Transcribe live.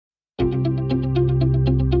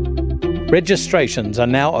Registrations are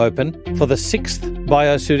now open for the 6th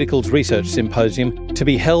Bioceuticals Research Symposium to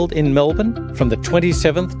be held in Melbourne from the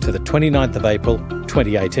 27th to the 29th of April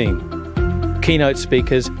 2018. Keynote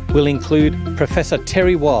speakers will include Professor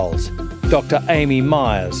Terry Wiles, Dr Amy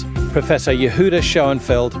Myers, Professor Yehuda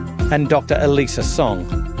Schoenfeld and Dr Elisa Song.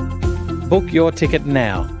 Book your ticket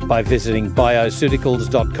now by visiting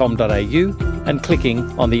bioceuticals.com.au and clicking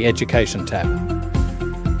on the Education tab.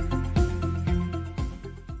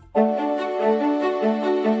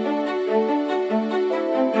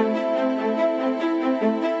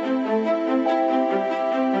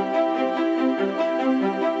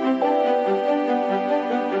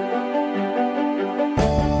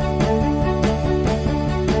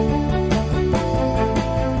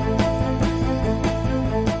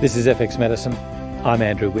 This is FX Medicine. I'm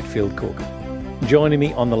Andrew Whitfield Cook. Joining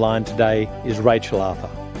me on the line today is Rachel Arthur.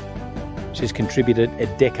 She's contributed a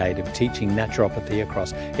decade of teaching naturopathy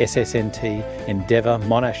across SSNT, Endeavour,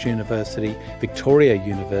 Monash University, Victoria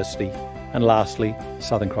University, and lastly,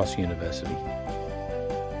 Southern Cross University.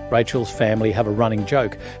 Rachel's family have a running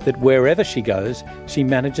joke that wherever she goes, she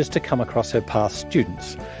manages to come across her past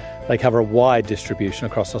students. They cover a wide distribution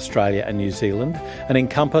across Australia and New Zealand and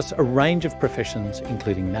encompass a range of professions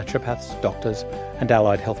including naturopaths, doctors and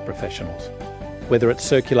allied health professionals. Whether it's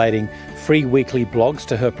circulating free weekly blogs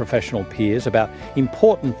to her professional peers about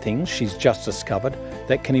important things she's just discovered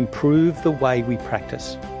that can improve the way we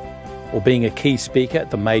practice, or being a key speaker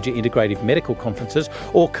at the major integrative medical conferences,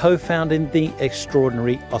 or co-founding the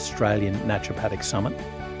extraordinary Australian Naturopathic Summit,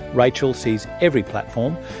 Rachel sees every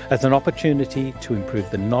platform as an opportunity to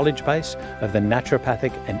improve the knowledge base of the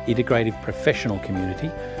naturopathic and integrative professional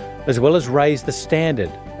community, as well as raise the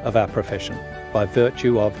standard of our profession by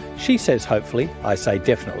virtue of, she says hopefully, I say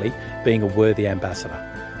definitely, being a worthy ambassador.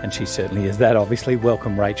 And she certainly is that, obviously.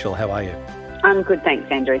 Welcome, Rachel. How are you? I'm good,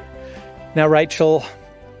 thanks, Andrew. Now, Rachel,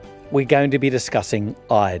 we're going to be discussing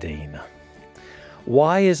iodine.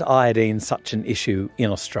 Why is iodine such an issue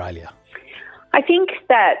in Australia? I think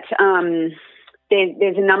that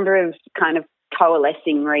there's a number of kind of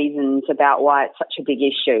coalescing reasons about why it's such a big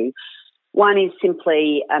issue. One is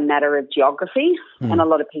simply a matter of geography, and a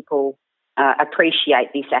lot of people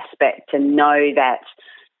appreciate this aspect and know that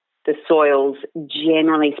the soils,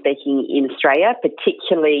 generally speaking, in Australia,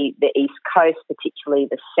 particularly the East Coast, particularly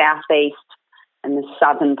the southeast and the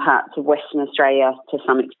southern parts of Western Australia to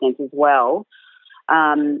some extent as well,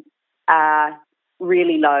 are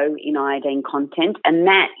really low in iodine content, and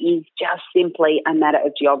that is just simply a matter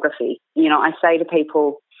of geography. You know, I say to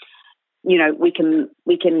people, you know, we can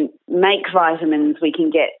make vitamins, we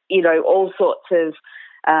can get, you know, all sorts of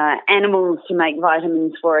animals to make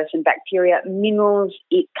vitamins for us and bacteria. Minerals,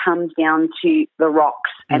 it comes down to the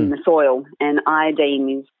rocks and the soil, and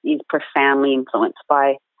iodine is profoundly influenced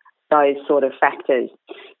by those sort of factors.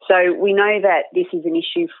 So we know that this is an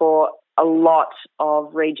issue for a lot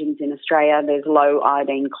of regions in Australia. There's low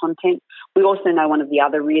iodine content. We also know one of the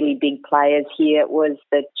other really big players here was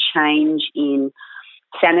the change in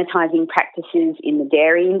sanitising practices in the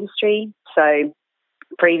dairy industry. So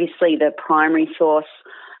previously the primary source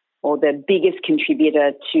or the biggest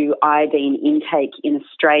contributor to iodine intake in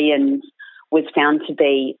Australians was found to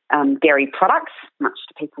be dairy products, much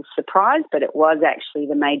to people's surprise, but it was actually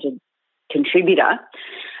the major contributor.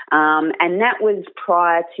 And that was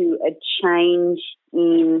prior to a change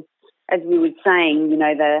in, as we were saying, you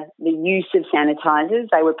know, the use of sanitisers.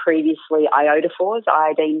 They were previously iodophores,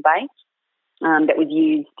 iodine-based, that was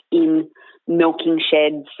used in milking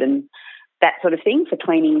sheds and that sort of thing for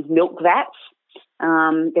cleaning milk vats.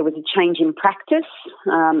 There was a change in practice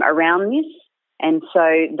around this, and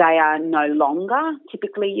so they are no longer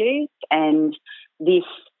typically used, and this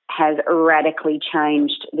has radically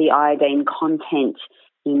changed the iodine content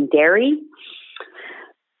in dairy.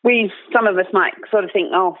 Some of us might sort of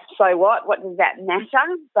think, oh, so what? What does that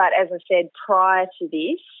matter? But as I said, prior to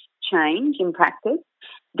this change in practice,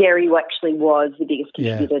 dairy actually was the biggest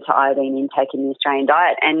contributor to iodine intake in the Australian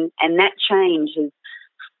diet, and that change has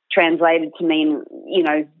translated to mean, you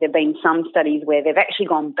know, there have been some studies where they've actually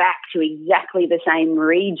gone back to exactly the same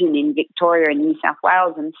region in Victoria and New South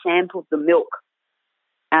Wales and sampled the milk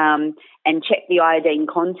and checked the iodine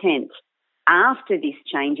content after this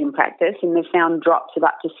change in practice, and they've found drops of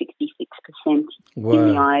up to 66% in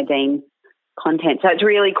the iodine content. So it's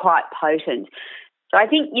really quite potent. So I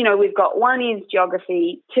think, you know, we've got one is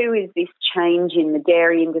geography, two is this change in the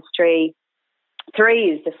dairy industry, three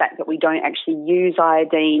is the fact that we don't actually use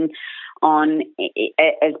iodine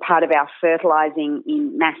as part of our fertilising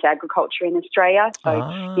in mass agriculture in Australia. So,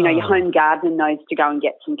 you know, your home gardener knows to go and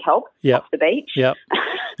get some kelp off the beach. Yep.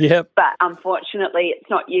 But unfortunately, it's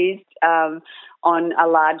not used on a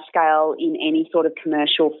large scale in any sort of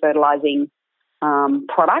commercial fertilising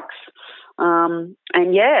products. To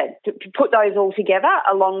put those all together,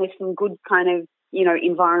 along with some good kind of,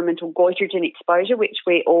 environmental goitrogen exposure, which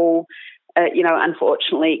we're all,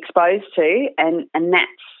 unfortunately exposed to, and that's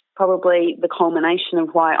probably the culmination of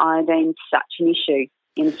why iodine's such an issue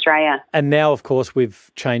in Australia. And now, of course,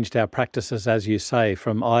 we've changed our practices, as you say,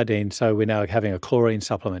 from iodine, so we're now having a chlorine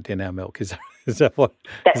supplement in our milk. Is that what?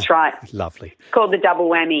 That's right. Lovely. It's called the double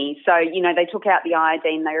whammy. So, they took out the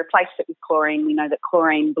iodine, they replaced it with chlorine. We know that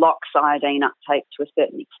chlorine blocks iodine uptake to a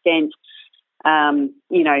certain extent.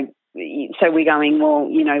 So we're going,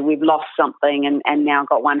 we've lost something and now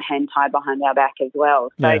got one hand tied behind our back as well.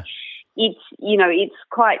 So it's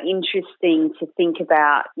quite interesting to think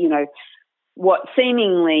about, what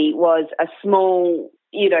seemingly was a small,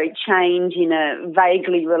 change in a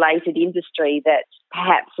vaguely related industry that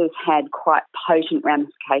perhaps has had quite potent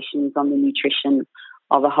ramifications on the nutrition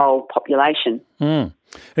of a whole population.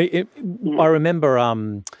 I remember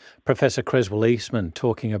Professor Creswell Eastman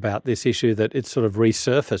talking about this issue, that it sort of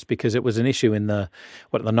resurfaced because it was an issue in the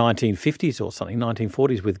 1950s or something,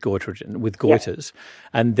 1940s with goiters,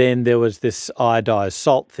 and then there was this iodized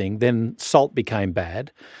salt thing. Then salt became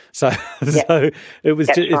bad, so it was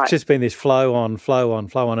it's just been this flow on,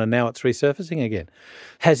 and now it's resurfacing again.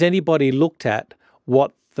 Has anybody looked at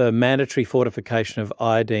what the mandatory fortification of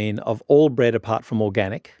iodine of all bread apart from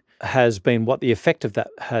organic has been, what the effect of that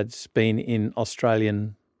has been in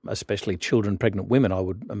Australian, especially children, pregnant women, I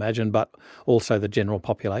would imagine, but also the general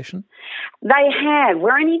population? They have.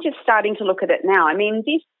 We're only just starting to look at it now. I mean,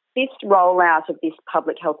 this rollout of this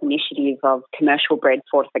public health initiative of commercial bread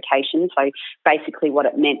fortification, so basically what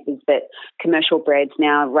it meant was that commercial breads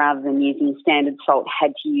now, rather than using standard salt,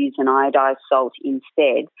 had to use an iodized salt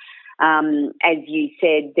instead. As you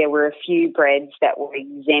said, there were a few breads that were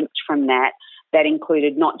exempt from that. That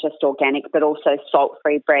included not just organic, but also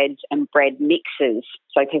salt-free breads and bread mixes.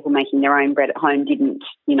 So people making their own bread at home didn't,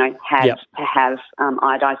 have to have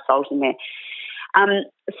iodized salt in there.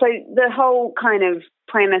 So the whole kind of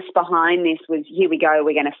premise behind this was, here we go,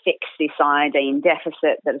 we're going to fix this iodine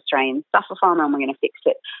deficit that Australians suffer from, and we're going to fix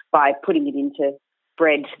it by putting it into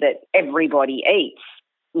bread that everybody eats,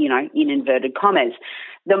 in inverted commas.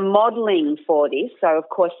 The modelling for this, so of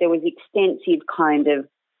course there was extensive kind of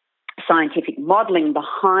scientific modelling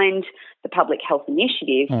behind the public health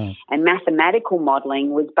initiative, and mathematical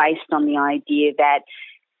modelling was based on the idea that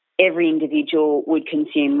every individual would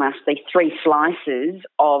consume roughly 3 slices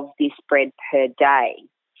of this bread per day,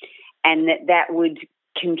 and that would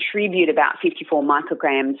contribute about 54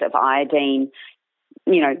 micrograms of iodine,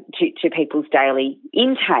 to people's daily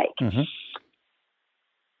intake. Mm-hmm.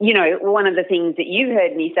 One of the things that you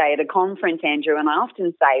heard me say at a conference, Andrew, and I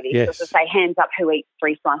often say this, is to say, hands up who eats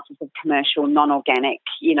 3 slices of commercial, non-organic,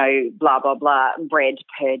 blah, blah, blah, bread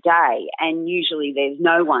per day. And usually there's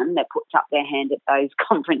no one that puts up their hand at those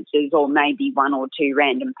conferences, or maybe 1 or 2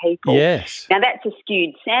 random people. Yes. Now, that's a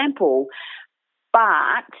skewed sample,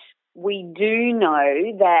 but we do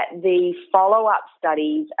know that the follow-up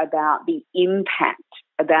studies about the impact,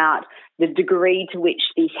 about the degree to which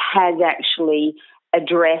this has actually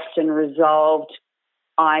addressed and resolved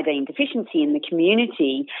iodine deficiency in the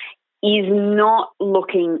community is not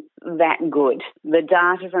looking that good. The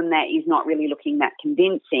data from that is not really looking that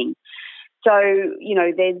convincing. So,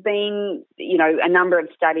 there's been, a number of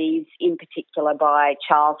studies, in particular by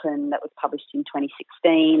Charlton, that was published in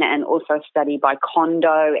 2016, and also a study by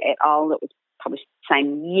Kondo et al. That was published the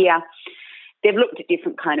same year. They've looked at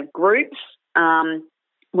different kind of groups.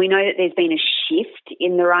 We know that there's been a shift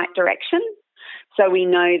in the right direction. So we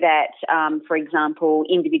know that, for example,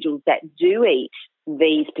 individuals that do eat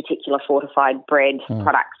these particular fortified bread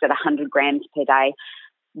products at 100 grams per day,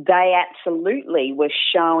 they absolutely were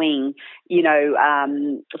showing,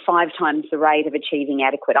 5 times the rate of achieving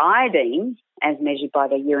adequate iodine as measured by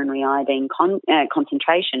the urinary iodine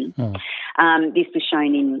concentration. This was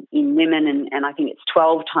shown in women, and I think it's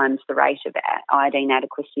 12 times the rate of iodine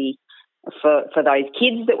adequacy for those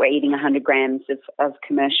kids that were eating 100 grams of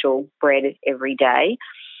commercial bread every day.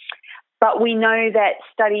 But we know that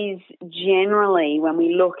studies generally, when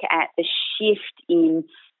we look at the shift in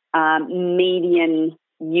median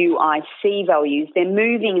UIC values, they're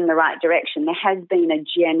moving in the right direction. There has been a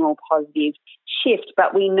general positive shift,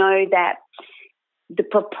 but we know that the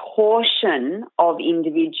proportion of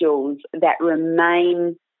individuals that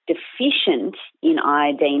remain deficient in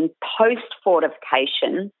iodine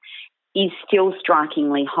post-fortification is still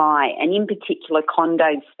strikingly high. And in particular,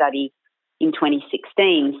 Kondo's study in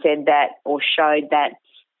 2016 said that, or showed that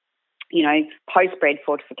post-bread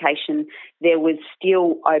fortification, there was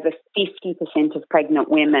still over 50% of pregnant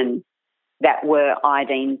women that were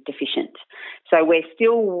iodine deficient. So we're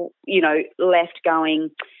still, left going,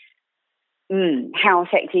 how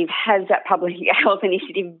effective has that public health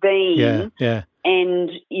initiative been? Yeah. And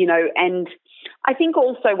I think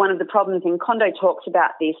also one of the problems, and Kondo talks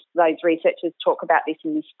about this, those researchers talk about this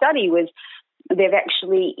in this study, was they've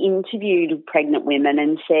actually interviewed pregnant women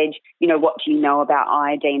and said, what do you know about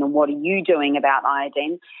iodine and what are you doing about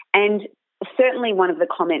iodine? And certainly one of the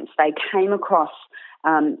comments they came across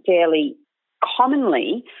fairly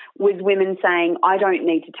commonly was women saying, I don't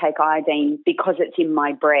need to take iodine because it's in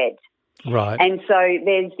my bread. Right. And so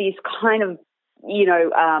there's this kind of,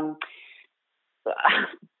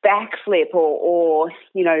 backflip or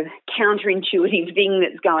counterintuitive thing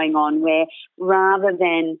that's going on where rather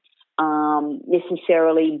than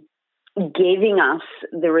necessarily giving us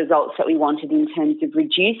the results that we wanted in terms of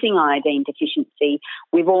reducing iodine deficiency,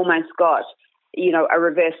 we've almost got, a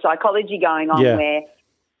reverse psychology going on where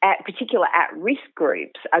particular at-risk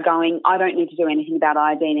groups are going, I don't need to do anything about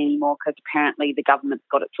iodine anymore because apparently the government's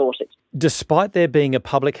got it sorted. Despite there being a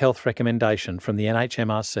public health recommendation from the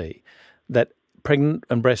NHMRC that pregnant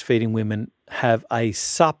and breastfeeding women have a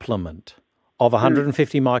supplement of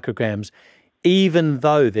 150 micrograms, even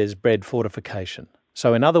though there's bread fortification.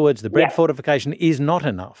 So in other words, the bread fortification is not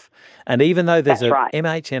enough. And even though there's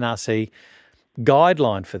MHNRC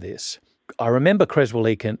guideline for this, I remember Creswell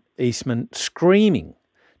Eastman screaming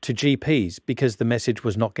to GPs because the message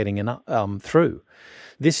was not getting through.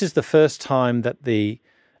 This is the first time that the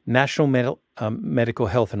National Medical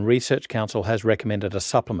Health and Research Council has recommended a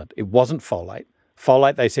supplement. It wasn't folate.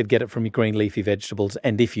 Folate, they said, get it from your green leafy vegetables,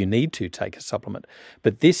 and if you need to, take a supplement.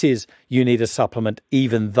 But this is, you need a supplement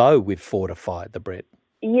even though we've fortified the bread.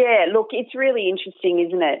 Yeah, look, it's really interesting,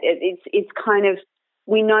 isn't it? It's kind of,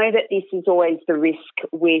 we know that this is always the risk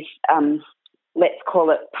with, let's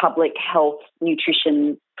call it public health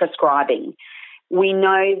nutrition prescribing. We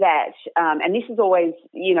know that, and this is always,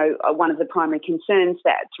 one of the primary concerns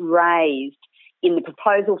that's raised in the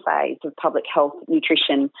proposal phase of public health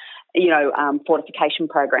nutrition, fortification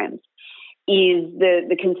programs, is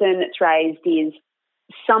the concern that's raised is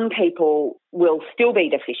some people will still be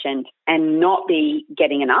deficient and not be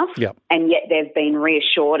getting enough, and yet they've been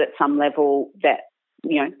reassured at some level that,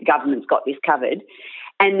 the government's got this covered.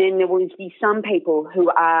 And then there will be some people who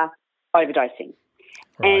are overdosing.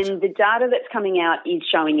 Right. And the data that's coming out is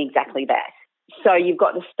showing exactly that. So you've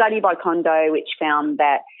got the study by Kondo which found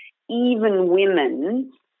that even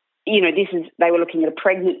women, they were looking at a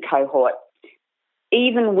pregnant cohort,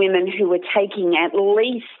 even women who were taking at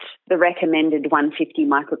least the recommended 150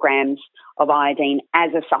 micrograms of iodine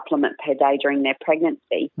as a supplement per day during their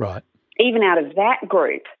pregnancy. Right. Even out of that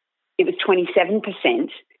group, it was 27%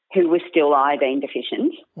 who were still iodine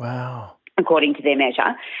deficient. Wow. According to their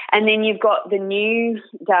measure. And then you've got the new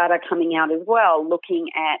data coming out as well, looking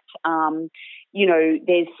at,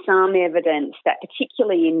 there's some evidence that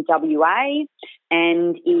particularly in WA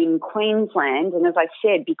and in Queensland, and as I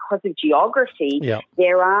said, because of geography,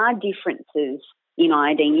 there are differences in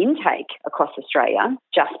iodine intake across Australia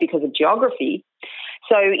just because of geography.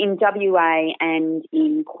 So in WA and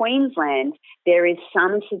in Queensland, there is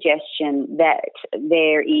some suggestion that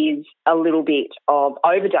there is a little bit of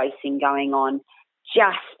overdosing going on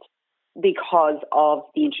just because of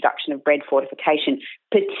the introduction of bread fortification,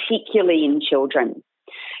 particularly in children.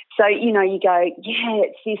 So, you go,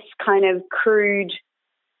 it's this kind of crude,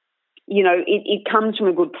 it comes from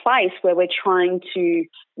a good place where we're trying to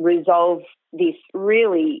resolve this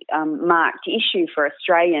really marked issue for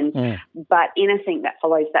Australians, but anything that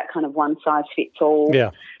follows that kind of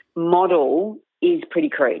one-size-fits-all model is pretty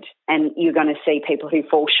crude, and you're going to see people who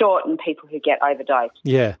fall short and people who get overdosed.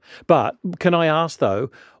 Yeah, but can I ask, though,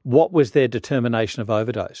 what was their determination of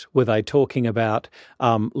overdose? Were they talking about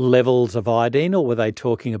levels of iodine, or were they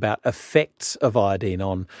talking about effects of iodine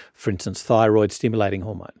on, for instance, thyroid-stimulating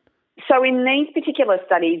hormone? So in these particular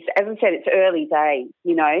studies, as I said, it's early days,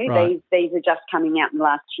 right. These are just coming out in the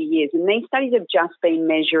last 2 years, and these studies have just been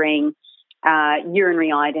measuring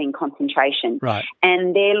urinary iodine concentration. Right.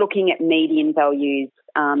 And they're looking at median values.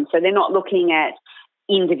 So they're not looking at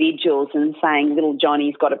individuals and saying little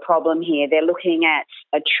Johnny's got a problem here. They're looking at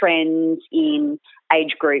trends in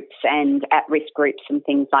age groups and at-risk groups and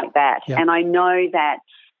things like that. Yep. And I know that,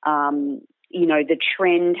 the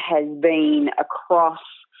trend has been across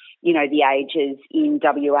the ages in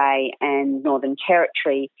WA and Northern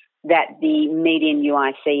Territory, that the median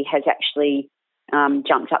UIC has actually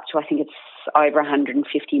jumped up to, I think it's over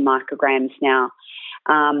 150 micrograms now.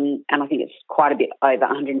 And I think it's quite a bit over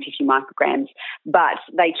 150 micrograms. But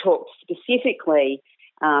they talked specifically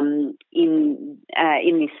in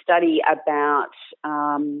this study about,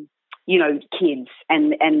 kids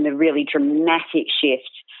and the really dramatic shift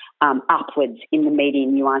upwards in the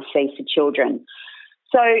median UIC for children.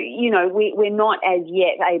 So, we're not as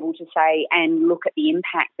yet able to say and look at the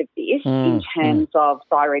impact of this in terms of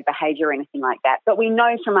thyroid behaviour or anything like that. But we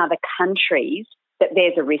know from other countries that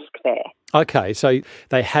there's a risk there. Okay, so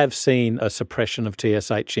they have seen a suppression of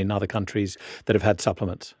TSH in other countries that have had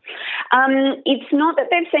supplements? It's not that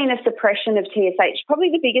they've seen a suppression of TSH. Probably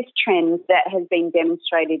the biggest trend that has been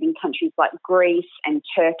demonstrated in countries like Greece and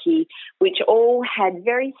Turkey, which all had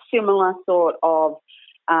very similar sort of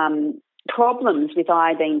problems with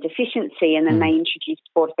iodine deficiency, and then they introduced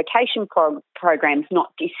fortification programs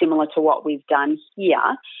not dissimilar to what we've done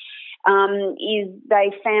here, is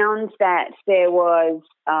they found that there was,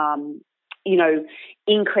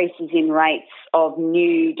 increases in rates of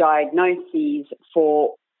new diagnoses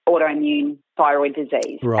for autoimmune thyroid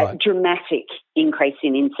disease, a dramatic increase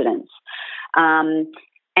in incidence.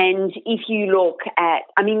 And if you look at,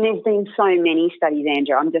 there's been so many studies,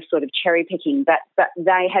 Andrew, I'm just sort of cherry picking, but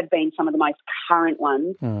they have been some of the most current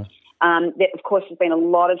ones. There, of course, has been a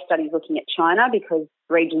lot of studies looking at China because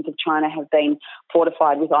regions of China have been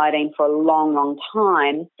fortified with iodine for a long, long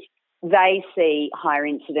time. They see higher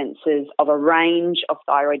incidences of a range of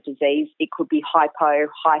thyroid disease. It could be hypo,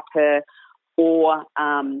 hyper, or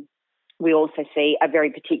we also see a very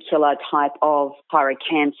particular type of thyroid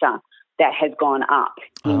cancer that has gone up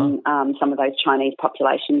in some of those Chinese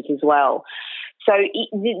populations as well. So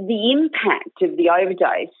the impact of the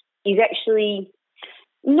overdose is actually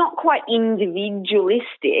not quite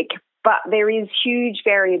individualistic, but there is huge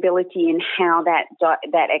variability in how that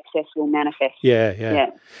excess will manifest.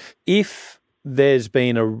 Yeah. If there's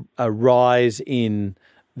been a rise in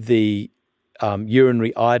the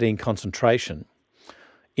urinary iodine concentration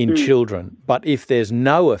in children, but if there's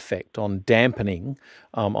no effect on dampening,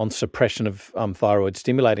 on suppression of thyroid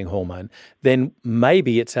stimulating hormone, then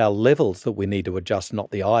maybe it's our levels that we need to adjust, not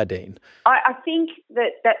the iodine. I think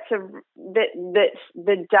that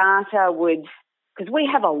the data would, because we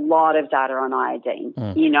have a lot of data on iodine.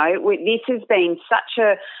 This has been such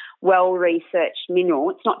a well-researched mineral.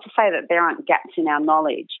 It's not to say that there aren't gaps in our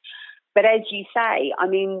knowledge. But as you say,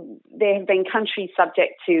 there have been countries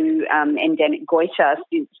subject to endemic goiter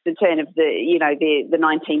since the turn of the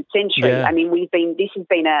 19th century. Yeah. This has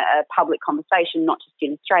been a public conversation, not just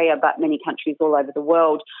in Australia, but many countries all over the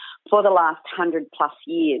world for the last 100+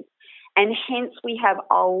 years. And hence we have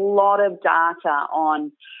a lot of data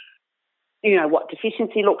on, what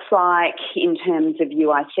deficiency looks like in terms of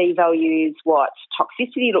UIC values, what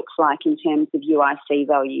toxicity looks like in terms of UIC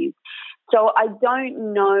values. So I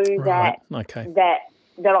don't know that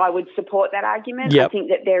I would support that argument. Yep. I think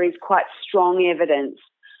that there is quite strong evidence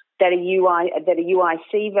that a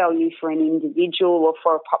UIC value for an individual or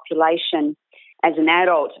for a population as an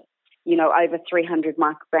adult, over 300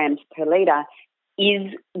 micrograms per litre,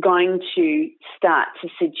 is going to start to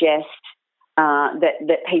suggest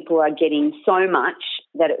that people are getting so much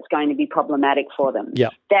that it's going to be problematic for them. Yeah,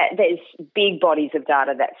 there's big bodies of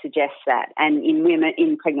data that suggest that, and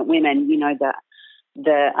in pregnant women,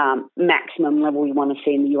 the maximum level you want to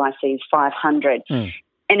see in the UIC is 500, and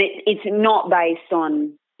it's not based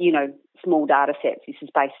on small data sets. This is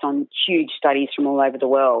based on huge studies from all over the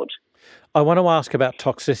world. I want to ask about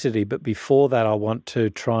toxicity, but before that, I want to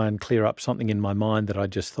try and clear up something in my mind that I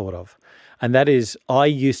just thought of. And that is, I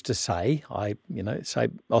used to say,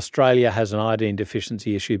 Australia has an iodine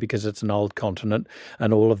deficiency issue because it's an old continent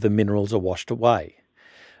and all of the minerals are washed away.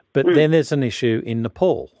 But then there's an issue in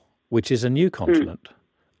Nepal, which is a new continent,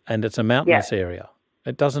 and it's a mountainous area.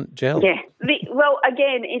 It doesn't gel. Yeah. Well,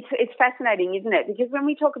 again, it's fascinating, isn't it? Because when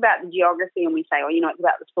we talk about the geography and we say, it's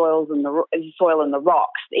about the soil and the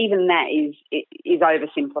rocks, even that is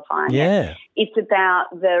oversimplifying. Yeah. It's about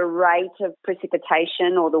the rate of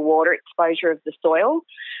precipitation or the water exposure of the soil.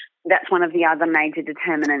 That's one of the other major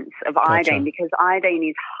determinants of iodine, because iodine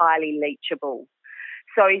is highly leachable.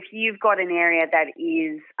 So if you've got an area that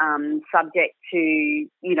is subject to,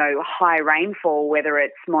 high rainfall, whether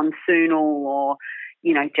it's monsoonal or,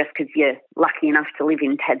 just because you're lucky enough to live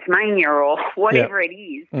in Tasmania or whatever it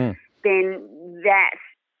is, then that,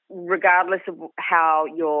 regardless of how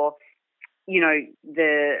your,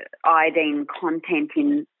 the iodine content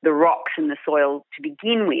in the rocks and the soil to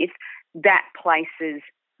begin with, that places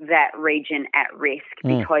that region at risk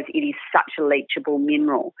because it is such a leachable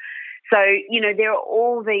mineral. So, there are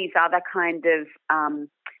all these other kind of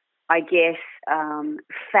I guess,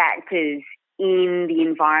 factors in the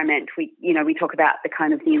environment. We talk about the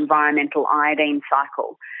kind of the environmental iodine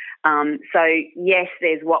cycle. So yes,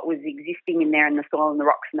 there's what was existing in there in the soil and the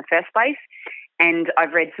rocks in the first place. And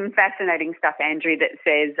I've read some fascinating stuff, Andrew, that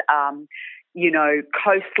says,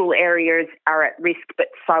 coastal areas are at risk, but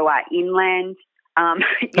so are inland.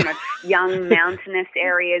 Young mountainous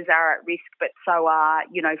areas are at risk, but so are,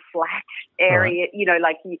 flat area,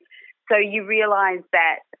 right. So you realise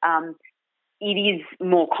that it is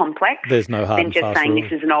more complex. There's no hard than just saying rule.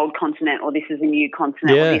 This is an old continent or this is a new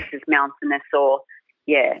continent or this is mountainous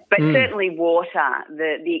But certainly water,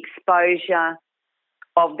 the exposure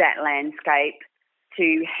of that landscape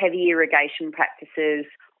to heavy irrigation practices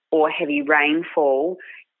or heavy rainfall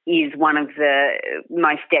is one of the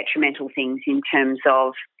most detrimental things in terms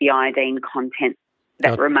of the iodine content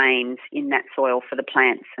that remains in that soil for the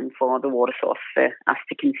plants and for the water source for us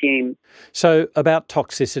to consume. So about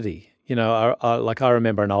toxicity, I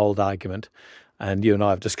remember an old argument, and you and I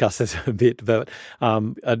have discussed this a bit, but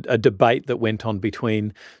a debate that went on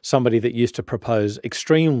between somebody that used to propose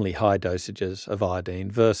extremely high dosages of iodine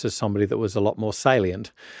versus somebody that was a lot more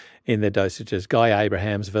salient in their dosages, Guy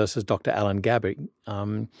Abrahams versus Dr. Alan Gabby.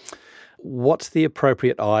 What's the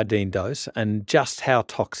appropriate iodine dose, and just how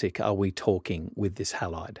toxic are we talking with this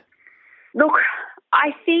halide? Look,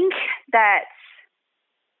 I think that,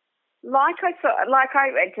 like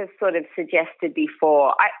I just sort of suggested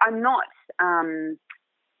before, I'm not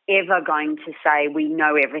ever going to say we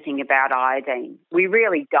know everything about iodine. We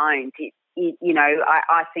really don't.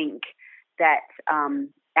 I think that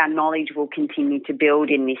our knowledge will continue to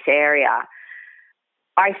build in this area.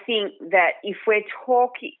 I think that if we're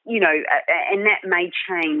talking, and that may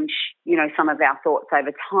change, some of our thoughts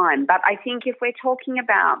over time, but I think if we're talking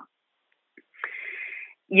about,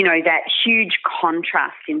 that huge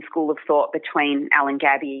contrast in school of thought between Alan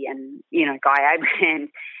Gabby and, Guy Abraham,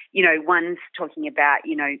 one's talking about,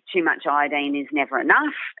 too much iodine is never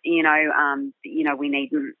enough, we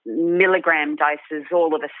need milligram doses,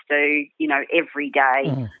 all of us do, every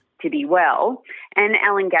day to be well. And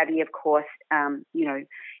Alan Gabby, of course,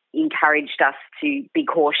 encouraged us to be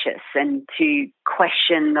cautious and to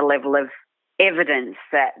question the level of evidence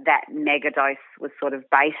that megadose was sort of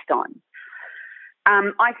based on.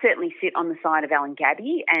 I certainly sit on the side of Alan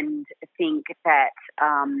Gabby and think that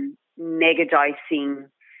megadosing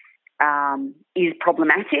is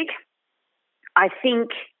problematic. I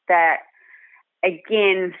think that,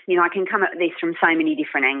 again, I can come at this from so many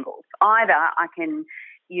different angles. Either I can,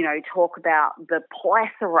 talk about the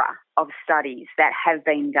plethora of studies that have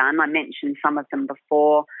been done. I mentioned some of them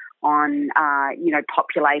before on,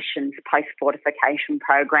 populations, post-fortification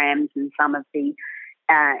programs and some of the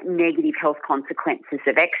negative health consequences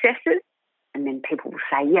of excesses. And then people will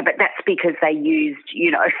say, yeah, but that's because they used,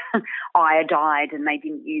 iodide and they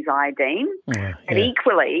didn't use iodine. But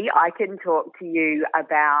equally, I can talk to you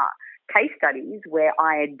about case studies where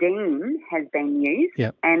iodine has been used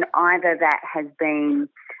and either that has been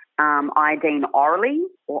iodine orally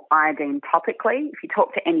or iodine topically. If you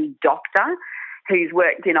talk to any doctor who's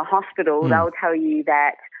worked in a hospital, they'll tell you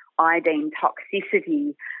that iodine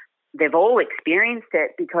toxicity, they've all experienced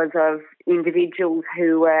it because of individuals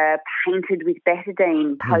who were painted with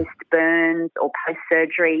betadine post-burns or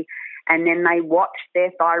post-surgery, and then they watched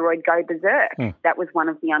their thyroid go berserk. That was one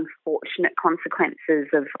of the unfortunate consequences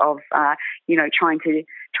of trying to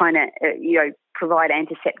provide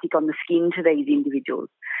antiseptic on the skin to these individuals.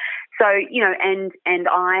 So, and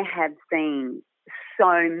I have seen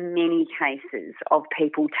so many cases of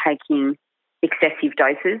people taking excessive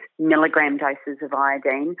doses, milligram doses of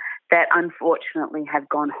iodine that unfortunately have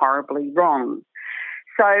gone horribly wrong.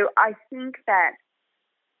 So I think that,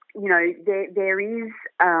 there is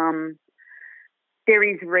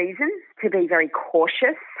reason to be very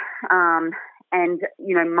cautious. And,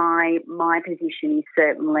 my position is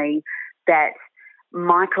certainly that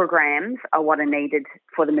micrograms are what are needed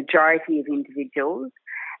for the majority of individuals.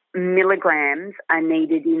 Milligrams are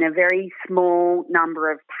needed in a very small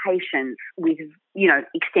number of patients with,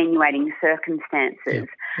 extenuating circumstances.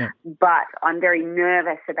 But I'm very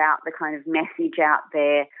nervous about the kind of message out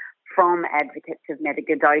there from advocates of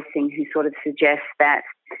megadosing who sort of suggest that,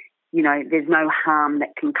 there's no harm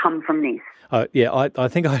that can come from this. I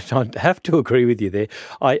think I have to agree with you there.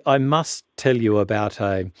 I must tell you about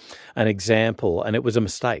an example, and it was a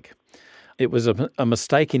mistake. It was a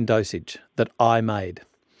mistake in dosage that I made.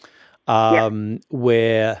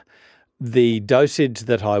 Where the dosage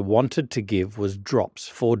that I wanted to give was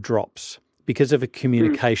 4 drops. Because of a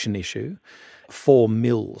communication issue, 4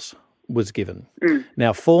 mils was given.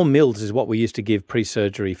 Now, 4 mils is what we used to give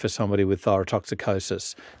pre-surgery for somebody with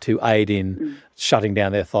thyrotoxicosis to aid in shutting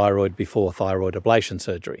down their thyroid before thyroid ablation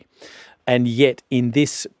surgery. And yet in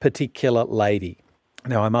this particular lady,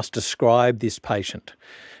 now I must describe this patient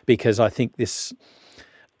because I think this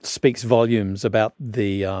speaks volumes about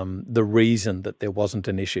the reason that there wasn't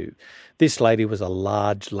an issue. This lady was a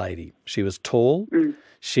large lady. She was tall.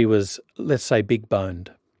 She was, let's say,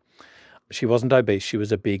 big-boned. She wasn't obese. She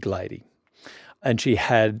was a big lady. And she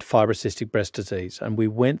had fibrocystic breast disease. And we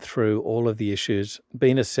went through all of the issues,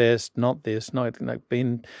 been assessed, not this, no,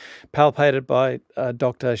 been palpated by a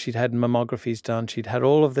doctor. She'd had mammographies done. She'd had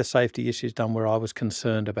all of the safety issues done where I was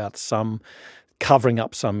concerned about some covering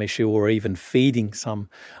up some issue or even feeding some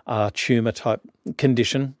tumour type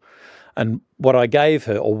condition. And what I gave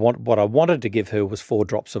her, or what I wanted to give her, was 4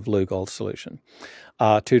 drops of Lugol solution,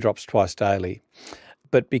 2 drops twice daily.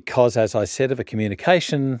 But because, as I said, of a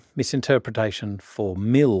communication misinterpretation, 4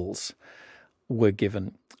 mils were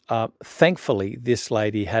given. Thankfully, this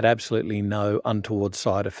lady had absolutely no untoward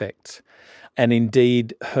side effects. And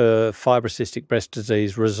indeed, her fibrocystic breast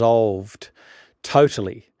disease resolved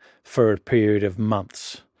totally for a period of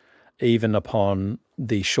months, even upon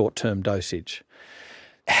the short-term dosage.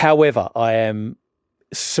 However, I am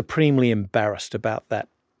supremely embarrassed about that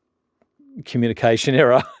communication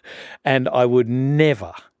error, and I would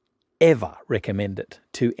never, ever recommend it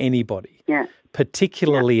to anybody,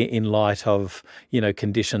 particularly in light of,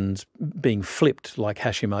 conditions being flipped like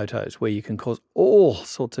Hashimoto's, where you can cause all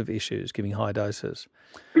sorts of issues giving high doses.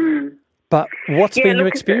 But what's been your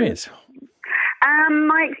experience?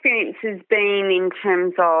 My experience has been in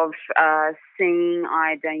terms of seeing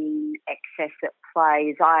iodine excess at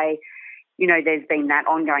plays. There's been that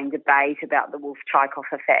ongoing debate about the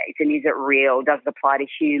Wolff-Chaikoff effect, and is it real? Does it apply to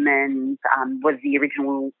humans? Was the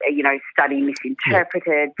original, study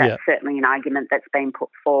misinterpreted? That's certainly an argument that's been put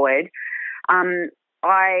forward.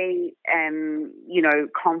 I am,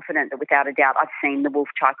 confident that without a doubt I've seen the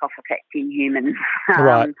Wolff-Chaikoff effect in humans.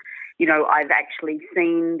 Right. I've actually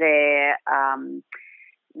seen their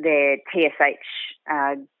TSH,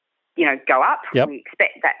 go up. Yep. We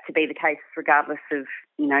expect that to be the case regardless of,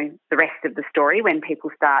 the rest of the story when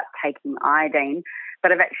people start taking iodine.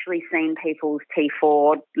 But I've actually seen people's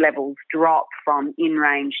T4 levels drop from in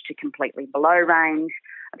range to completely below range.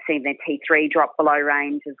 I've seen their T3 drop below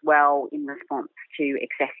range as well in response to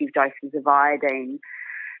excessive doses of iodine.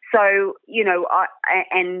 So, the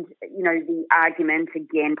argument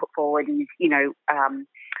again put forward is,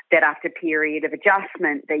 that after a period of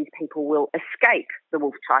adjustment, these people will escape the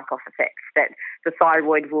Wolff-Chaikoff effects, that the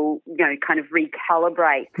thyroid will, kind of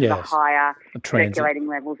recalibrate to the higher circulating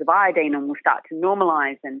levels of iodine and will start to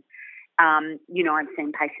normalise. And, I've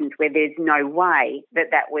seen patients where there's no way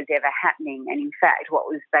that was ever happening. And in fact,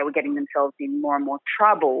 they were getting themselves in more and more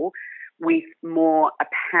trouble with more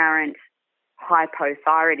apparent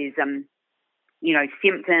hypothyroidism,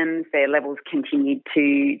 symptoms. Their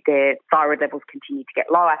thyroid levels continued to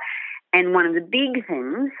get lower. And one of the big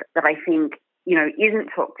things that I think, isn't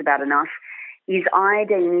talked about enough is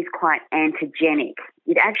iodine is quite antigenic.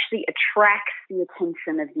 It actually attracts the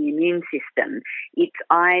attention of the immune system. It's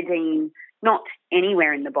iodine not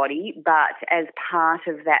anywhere in the body, but as part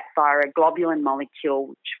of that thyroglobulin molecule,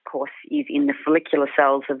 which of course is in the follicular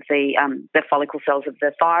cells of the follicle cells of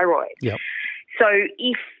the thyroid. Yep. So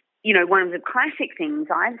if, one of the classic things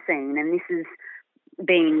I've seen, and this has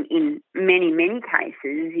been in many, many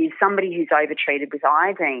cases, is somebody who's overtreated with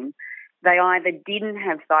iodine, they either didn't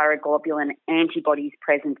have thyroglobulin antibodies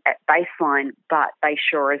present at baseline, but they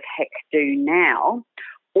sure as heck do now,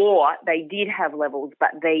 or they did have levels,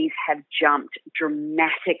 but these have jumped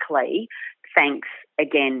dramatically thanks,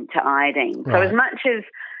 again, to iodine. Right. So as much as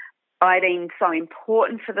iodine is so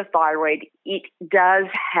important for the thyroid, it does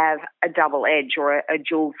have a double edge or a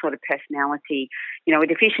dual sort of personality. A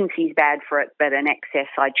deficiency is bad for it, but an excess,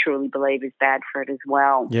 I truly believe, is bad for it as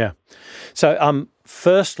well. Yeah. So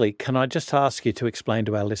firstly, can I just ask you to explain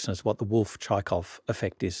to our listeners what the Wolff-Chaikoff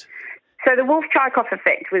effect is? So the Wolff-Chaikoff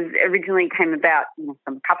effect came about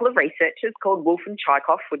from a couple of researchers called Wolff and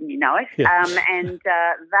Chaikoff, wouldn't you know it? Yeah.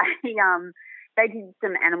 They did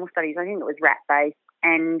some animal studies. I think it was rat-based,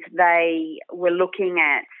 and they were looking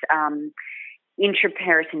at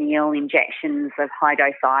intraperitoneal injections of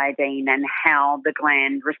high-dose iodine and how the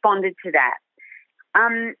gland responded to that.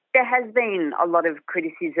 There has been a lot of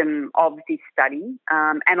criticism of this study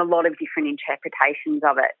and a lot of different interpretations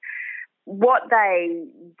of it. What they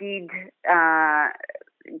did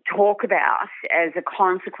talk about as a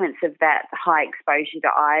consequence of that high exposure to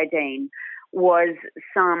iodine was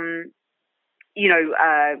some,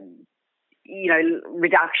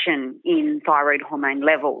 reduction in thyroid hormone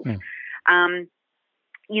levels.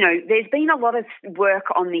 There's been a lot of work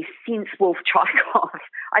on this since Wolff-Chaikoff.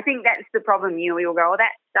 I think that's the problem. You'll go,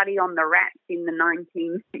 that study on the rats in the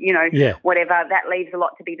whatever, that leaves a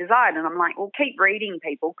lot to be desired. And I'm like, well, keep reading,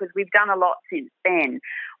 people, because we've done a lot since then.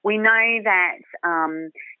 We know that,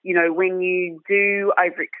 when you do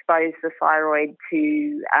overexpose the thyroid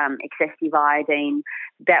to excessive iodine,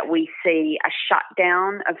 that we see a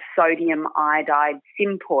shutdown of sodium iodide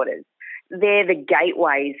symporters. They're the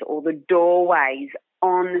gateways or the doorways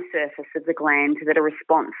on the surface of the gland that are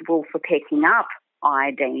responsible for picking up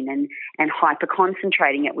iodine and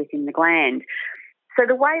hyperconcentrating it within the gland. So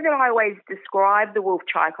the way that I always describe the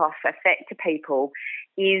Wolff-Chaikoff effect to people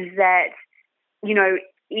is that,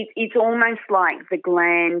 it's almost like the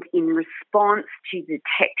gland, in response to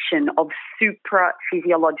detection of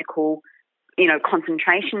supra-physiological,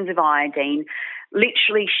 concentrations of iodine,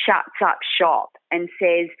 literally shuts up shop and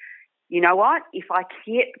says, you know what, if I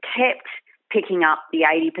kept picking up the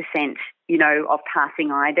 80%, of passing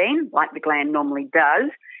iodine, like the gland normally does,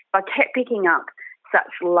 if I kept picking up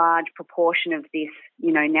such large proportion of this,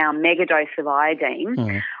 now megadose of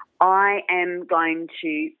iodine, I am going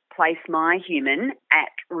to place my human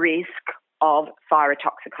at risk of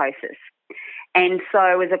thyrotoxicosis. And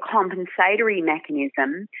so as a compensatory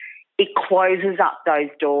mechanism, it closes up those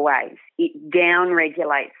doorways. It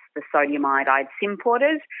downregulates the sodium iodide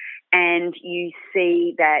symporters, and you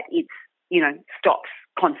see that it's, stops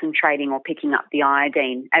concentrating or picking up the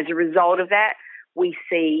iodine. As a result of that, we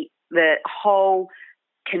see the whole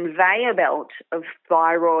conveyor belt of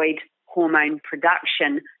thyroid hormone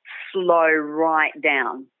production slow right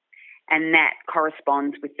down. And that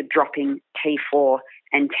corresponds with the dropping T4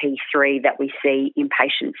 and T3 that we see in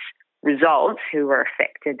patients' results who are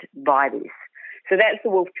affected by this. So that's the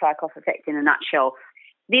Wolff-Chaikoff effect in a nutshell.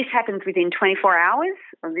 This happens within 24 hours.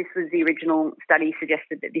 This was the original study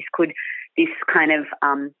suggested that this kind of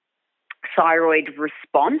thyroid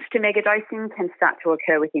response to megadosing can start to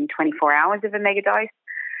occur within 24 hours of a megadose.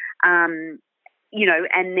 And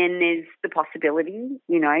then there's the possibility,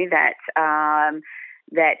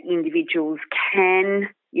 that individuals can,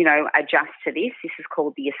 adjust to this. This is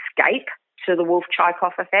called the escape to the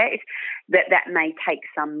Wolff-Chaikoff effect, that may take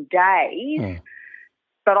some days.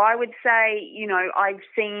 But I would say, I've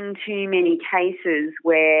seen too many cases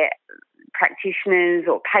where practitioners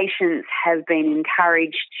or patients have been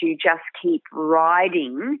encouraged to just keep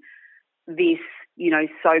riding this,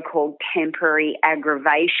 so-called temporary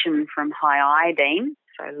aggravation from high iodine,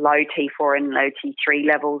 so low T4 and low T3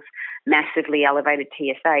 levels, massively elevated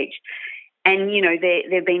TSH. And,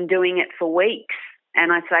 they've been doing it for weeks.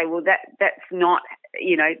 And I say, well, that's not,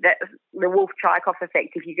 that's the Wolff-Chaikoff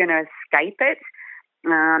effect. If you're going to escape it,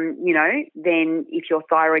 then if your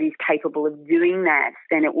thyroid is capable of doing that,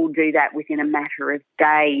 then it will do that within a matter of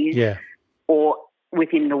days or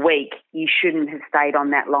within the week. You shouldn't have stayed on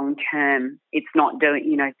that long term. It's not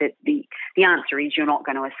doing, the answer is you're not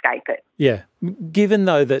going to escape it. Yeah. Given,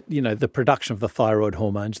 though, that, the production of the thyroid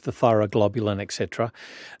hormones, the thyroglobulin, etc.,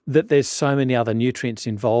 that there's so many other nutrients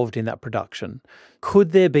involved in that production,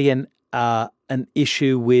 could there be an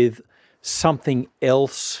issue with something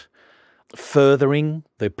else furthering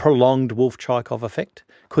the prolonged Wolff-Chaikoff effect?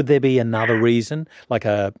 Could there be another reason, like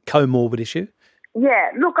a comorbid issue?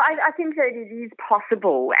 Yeah, look, I think that it is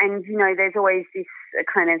possible. And, there's always this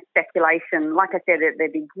kind of speculation. Like I said at the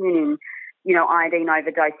beginning, iodine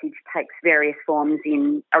overdosage takes various forms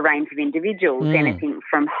in a range of individuals, anything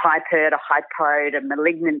from hyper to hypo to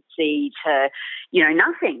malignancy to,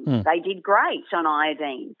 nothing. They did great on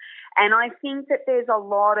iodine. And I think that there's a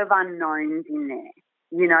lot of unknowns in there.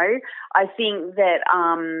 I think that,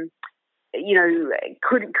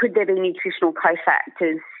 could there be nutritional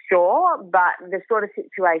cofactors? Sure, but the sort of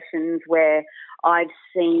situations where I've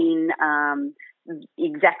seen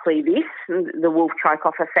exactly this, the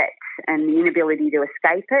Wolff-Chaikoff effect and the inability to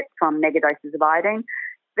escape it from megadoses of iodine,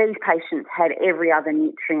 these patients had every other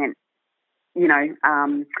nutrient,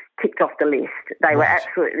 ticked off the list. They were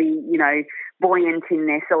absolutely, buoyant in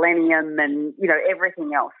their selenium and,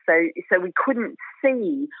 everything else. So we couldn't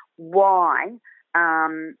see why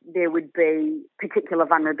there would be particular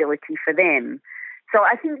vulnerability for them. So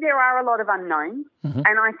I think there are a lot of unknowns, and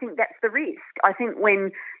I think that's the risk. I think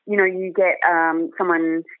when, you get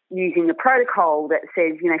someone using a protocol that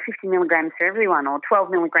says, 50 milligrams for everyone or 12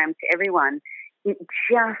 milligrams for everyone, it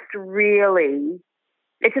just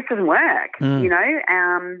doesn't work,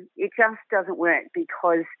 It just doesn't work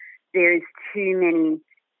because there's too many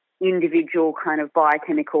individual kind of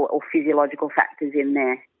biochemical or physiological factors in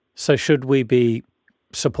there. So should we be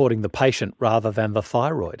supporting the patient rather than the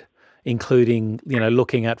thyroid including,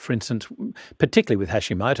 looking at, for instance, particularly with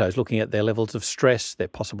Hashimoto's, looking at their levels of stress, their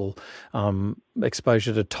possible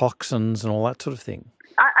exposure to toxins and all that sort of thing?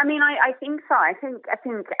 I think so. I think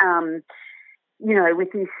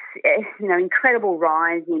with this, incredible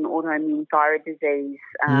rise in autoimmune thyroid disease,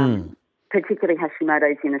 particularly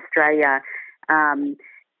Hashimoto's in Australia,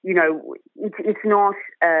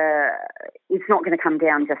 it's not going to come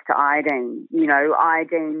down just to iodine.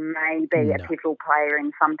 Iodine may be a pivotal player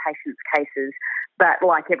in some patients' cases, but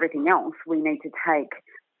like everything else, we need to take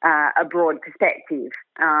a broad perspective.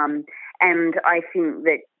 And I think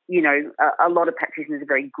that, a lot of practitioners are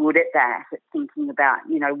very good at that, at thinking about,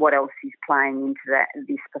 what else is playing into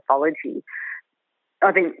this pathology.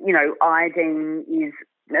 I think, iodine is,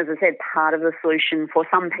 as I said, part of the solution for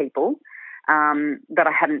some people. But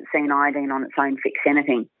I haven't seen iodine on its own fix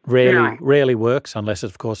anything. Rarely works unless,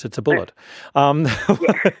 of course, it's a bullet.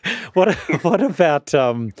 What about,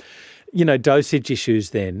 dosage issues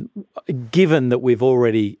then, given that we've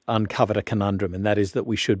already uncovered a conundrum, and that is that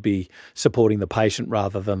we should be supporting the patient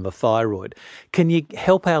rather than the thyroid? Can you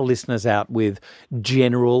help our listeners out with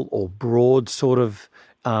general or broad sort of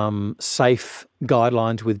safe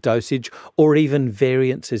guidelines with dosage, or even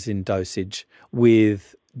variances in dosage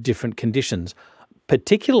with different conditions,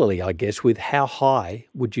 particularly, I guess, with how high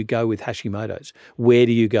would you go with Hashimoto's? Where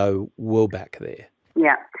do you go back there?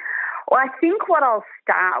 Yeah. Well, I think what I'll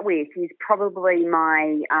start with is probably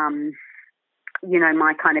my,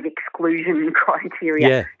 my kind of exclusion criteria.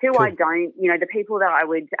 Yeah, Who cool. I don't, the people that I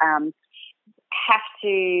would have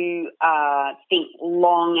to think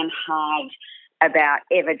long and hard about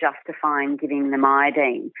ever justifying giving them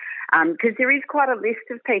iodine. Because there is quite a list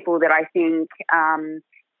of people that I think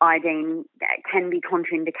iodine can be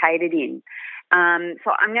contraindicated in.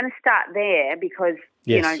 So I'm going to start there because,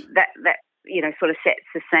 yes. that sort of sets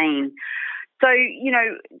the scene. So,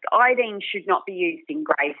 iodine should not be used in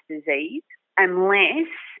Graves' disease unless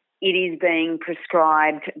it is being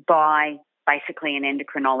prescribed by basically an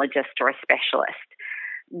endocrinologist or a specialist.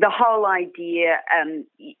 The whole idea,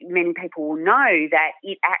 many people will know that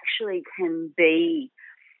it actually can be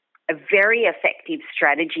a very effective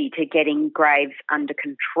strategy to getting Graves under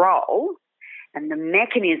control. And the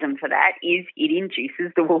mechanism for that is it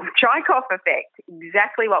induces the Wolff-Chaikoff effect,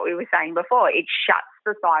 exactly what we were saying before. It shuts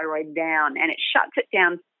the thyroid down, and it shuts it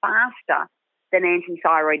down faster than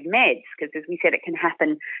anti-thyroid meds because, as we said, it can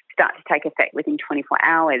start to take effect within 24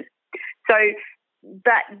 hours. So,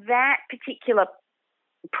 but that particular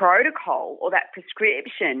protocol or that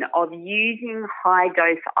prescription of using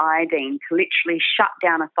high-dose iodine to literally shut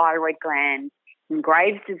down a thyroid gland in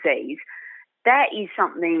Graves' disease, that is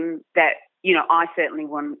something that, I certainly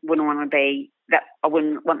wouldn't want to be, that I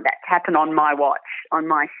wouldn't want that to happen on my watch, on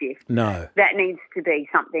my shift. No. That needs to be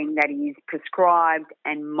something that is prescribed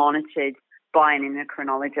and monitored by an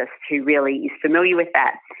endocrinologist who really is familiar with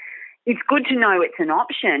that. It's good to know it's an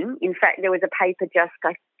option. In fact, there was a paper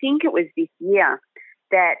I think it was this year,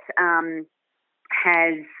 that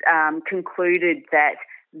has concluded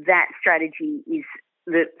that strategy is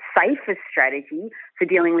the safest strategy for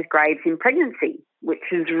dealing with Graves in pregnancy,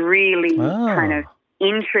 which is really kind of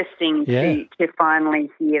interesting to finally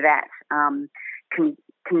hear that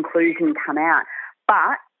conclusion come out.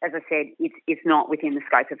 But, as I said, it's not within the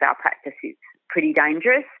scope of our practice. It's pretty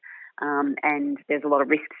dangerous, and there's a lot of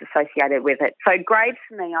risks associated with it. So Graves,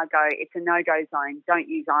 for me, I go, it's a no-go zone. Don't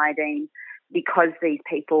use iodine, because these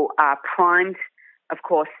people are primed, of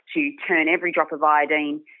course, to turn every drop of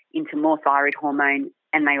iodine into more thyroid hormone,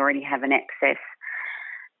 and they already have an excess.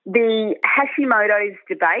 The Hashimoto's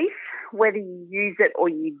debate, whether you use it or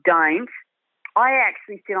you don't, I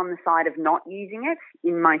actually sit on the side of not using it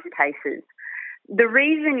in most cases. The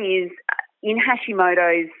reason is, in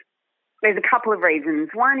Hashimoto's, there's a couple of reasons.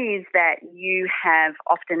 One is that you have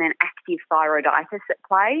often an active thyroiditis at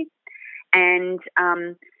play, and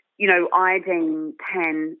iodine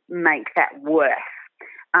can make that worse,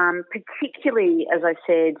 particularly, as I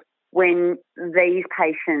said, when these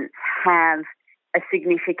patients have a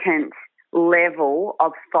significant level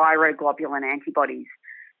of thyroglobulin antibodies.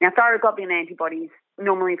 Now, thyroglobulin antibodies,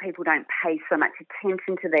 normally people don't pay so much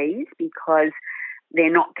attention to these because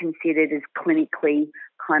they're not considered as clinically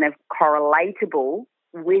kind of correlatable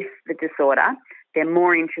with the disorder. They're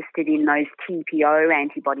more interested in those TPO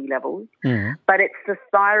antibody levels. Mm. But it's the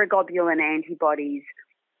thyroglobulin antibodies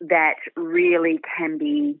that really can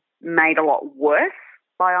be made a lot worse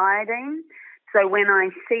by iodine. So when I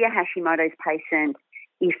see a Hashimoto's patient,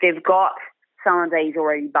 if they've got some of these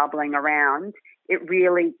already bubbling around, it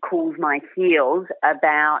really cools my heels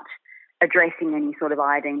about addressing any sort of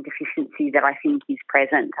iodine deficiency that I think is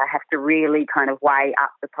present. I have to really kind of weigh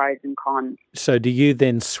up the pros and cons. So do you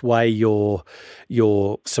then sway your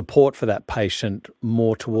support for that patient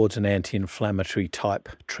more towards an anti-inflammatory type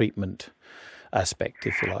treatment aspect,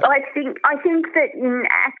 if you like? I think that in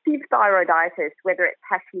active thyroiditis, whether it's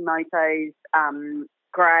Hashimoto's,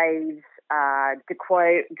 Graves', de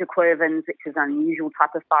Quervain's, which is an unusual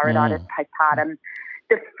type of thyroiditis postpartum,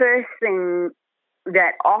 the first thing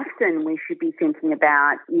that often we should be thinking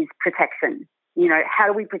about is protection. You know, how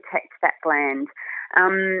do we protect that gland?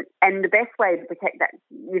 And the best way to protect that,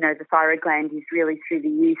 you know, the thyroid gland is really through the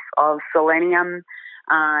use of selenium,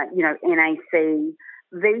 NAC.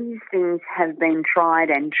 These things have been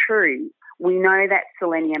tried and true. We know that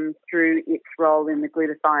selenium, through its role in the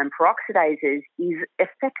glutathione peroxidases, is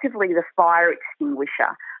effectively the fire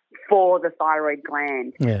extinguisher for the thyroid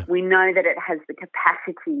gland. Yeah. We know that it has the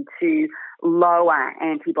capacity to lower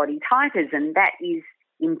antibody titers, and that is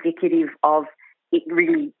indicative of it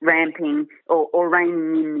really ramping or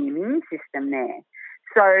reining in the immune system there.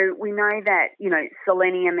 So we know that, you know,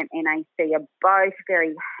 selenium and NAC are both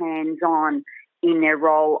very hands-on in their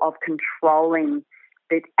role of controlling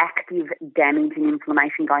the active damage and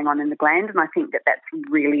inflammation going on in the gland, and I think that that's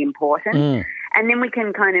really important. And then we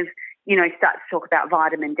can kind of, you know, start to talk about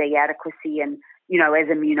vitamin D adequacy and, you know, as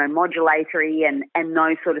immunomodulatory and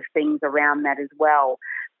those sort of things around that as well.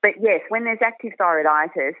 But yes, when there's active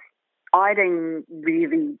thyroiditis, iodine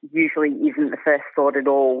really usually isn't the first thought at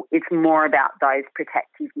all. It's more about those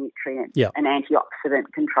protective nutrients and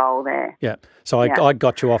antioxidant control there. Yeah. So I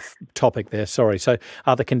got you off topic there. Sorry. So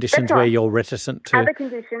other conditions where you're reticent to? Other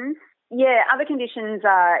conditions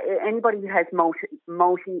are anybody who has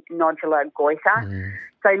multinodular goiter.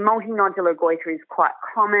 So multinodular goiter is quite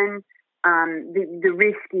common. The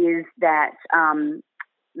risk is that a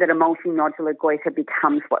multinodular goiter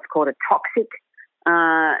becomes what's called a toxic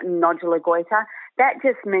nodular goiter. That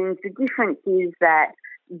just means the difference is that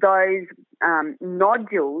those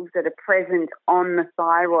nodules that are present on the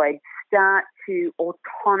thyroid start to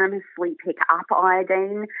autonomously pick up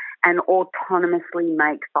iodine and autonomously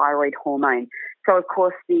make thyroid hormone. So, of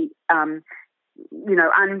course, the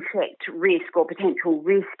unchecked risk or potential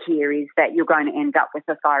risk here is that you're going to end up with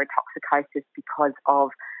a thyrotoxicosis because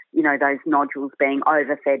of, you know, those nodules being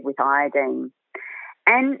overfed with iodine.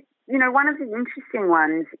 And, you know, one of the interesting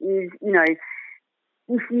ones is, you know,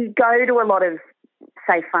 if you go to a lot of,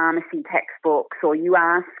 say, pharmacy textbooks, or you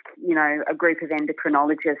ask, you know, a group of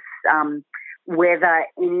endocrinologists whether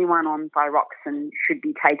anyone on thyroxine should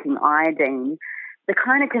be taking iodine, the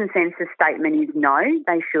kind of consensus statement is no,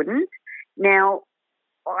 they shouldn't. Now,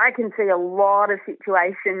 I can see a lot of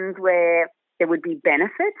situations where there would be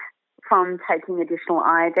benefit from taking additional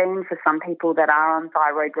iodine for some people that are on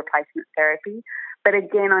thyroid replacement therapy. But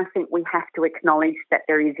again, I think we have to acknowledge that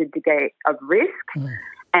there is a degree of risk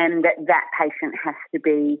and that patient has to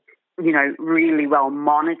be, you know, really well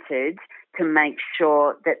monitored to make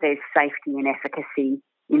sure that there's safety and efficacy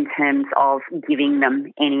in terms of giving them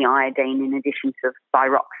any iodine in addition to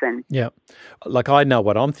thyroxine. Yeah. Like, I know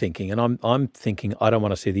what I'm thinking, and I'm thinking I don't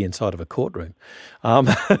want to see the inside of a courtroom.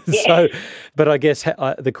 So, but I guess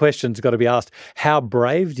the question's got to be asked, how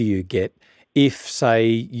brave do you get if, say,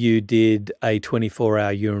 you did a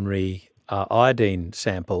 24-hour urinary iodine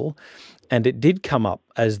sample and it did come up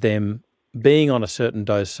as them being on a certain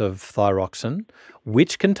dose of thyroxine,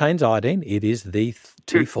 which contains iodine, it is the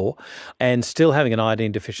T4, and still having an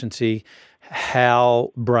iodine deficiency,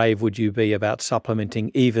 how brave would you be about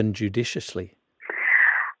supplementing even judiciously?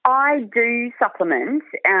 I do supplement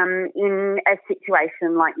in a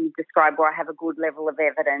situation like you described where I have a good level of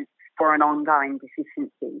evidence for an ongoing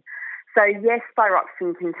deficiency. So yes,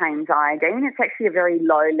 thyroxine contains iodine. It's actually a very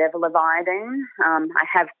low level of iodine. I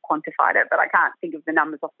have quantified it, but I can't think of the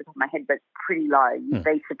numbers off the top of my head, but it's pretty low. You'd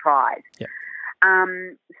be surprised. Yeah.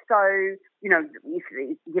 So, you know,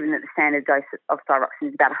 given that the standard dose of thyroxine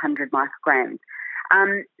is about 100 micrograms.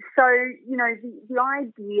 So, you know, the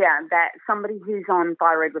idea that somebody who's on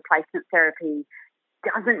thyroid replacement therapy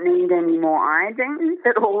doesn't need any more iodine,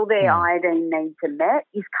 that all their iodine needs are met,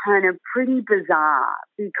 is kind of pretty bizarre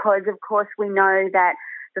because, of course, we know that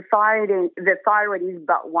the thyroid is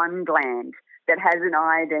but one gland that has an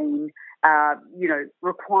iodine,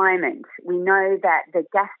 requirement. We know that the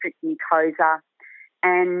gastric mucosa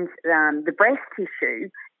and the breast tissue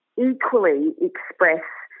equally express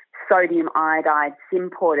sodium iodide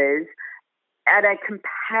symporters at a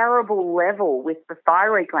comparable level with the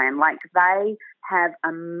thyroid gland. Like, they have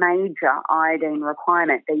a major iodine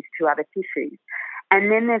requirement, these two other tissues.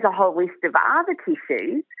 And then there's a whole list of other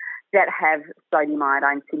tissues that have sodium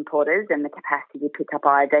iodine importers and the capacity to pick up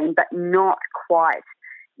iodine, but not quite,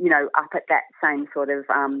 up at that same sort of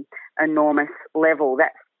enormous level.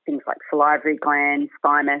 That's things like salivary glands,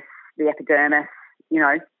 thymus, the epidermis,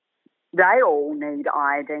 they all need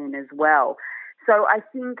iodine as well. So I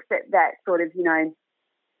think that sort of,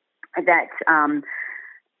 that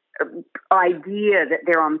idea that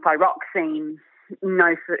they're on thyroxine,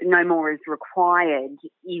 no more is required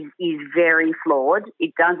is very flawed.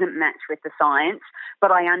 It doesn't match with the science.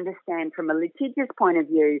 But I understand from a litigious point of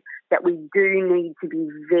view that we do need to be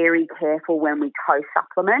very careful when we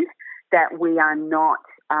co-supplement, that we are not,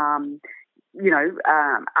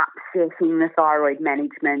 upsetting the thyroid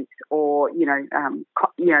management or,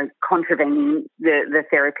 contravening the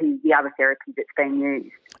therapy, the other therapy that's being used.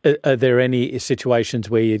 Are there any situations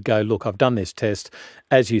where you'd go, look, I've done this test.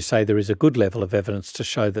 As you say, there is a good level of evidence to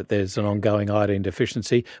show that there's an ongoing iodine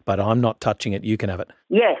deficiency, but I'm not touching it. You can have it.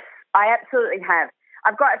 Yes, I absolutely have.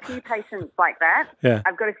 I've got a few patients like that. Yeah.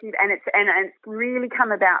 I've got a few, and it's really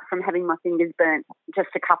come about from having my fingers burnt just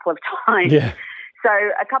a couple of times. Yeah. So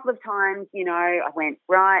a couple of times, I went,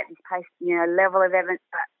 right, this patient, level of evidence,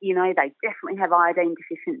 they definitely have iodine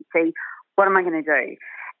deficiency. What am I going to do?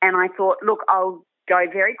 And I thought, look, I'll go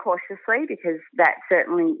very cautiously because that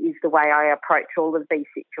certainly is the way I approach all of these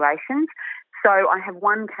situations. So I have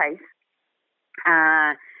one case,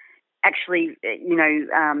 that's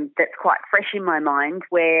quite fresh in my mind,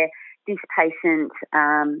 where this patient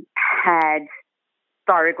had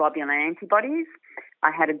thyroglobulin antibodies. I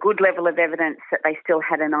had a good level of evidence that they still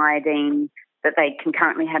had that they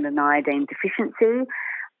concurrently had an iodine deficiency.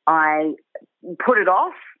 I put it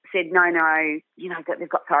off, said, no, that they've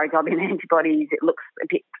got thyroglobulin antibodies. It looks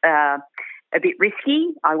a bit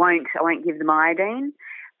risky. I won't give them iodine.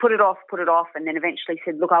 Put it off, and then eventually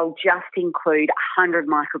said, look, I'll just include 100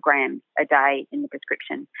 micrograms a day in the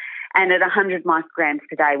prescription. And at 100 micrograms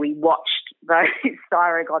per day, we watched those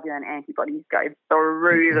thyroglobulin antibodies go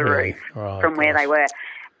through the roof from where they were.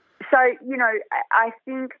 So, I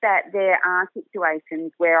think that there are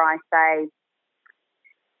situations where I say,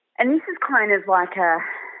 and this is kind of like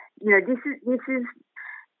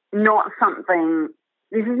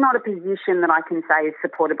this is not a position that I can say is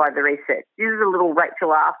supported by the research. This is a little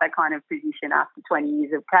Rachel Arthur kind of position after 20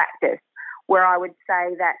 years of practice, where I would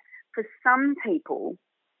say that for some people,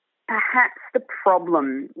 perhaps the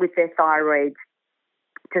problem with their thyroid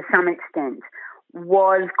to some extent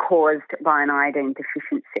was caused by an iodine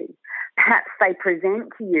deficiency. Perhaps they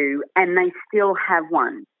present to you and they still have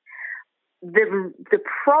one. The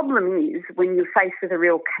problem is when you're faced with a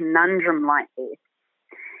real conundrum like this,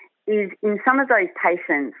 is in some of those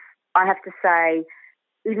patients, I have to say,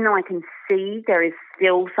 even though I can see there is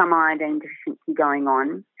still some iodine deficiency going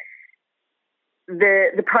on,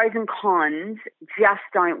 the pros and cons just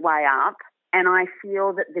don't weigh up, and I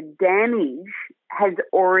feel that the damage has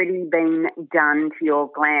already been done to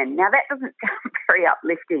your gland. Now, that doesn't sound very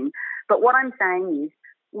uplifting, but what I'm saying is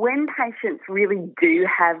when patients really do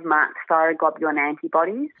have marked thyroglobulin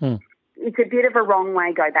antibodies, it's a bit of a wrong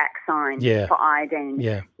way go back sign for iodine.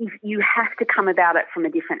 Yeah. If you have to come about it from a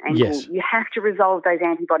different angle. Yes. You have to resolve those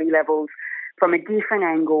antibody levels from a different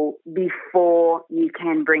angle before you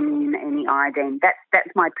can bring in any iodine.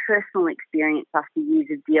 That's my personal experience after years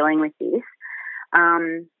of dealing with this.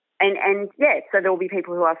 So there will be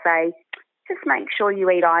people who I'll say, just make sure you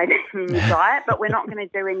eat iodine in your diet, but we're not going to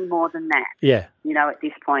do any more than that. Yeah. At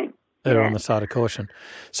this point. They're on the side of caution.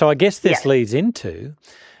 So I guess this leads into,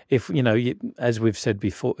 if, as we've said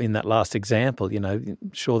before in that last example,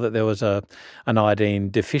 sure that there was an iodine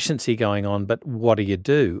deficiency going on, but what do you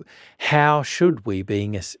do? How should we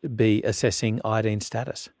be assessing iodine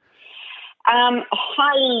status?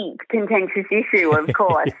 Highly contentious issue, of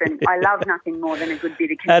course, and I love nothing more than a good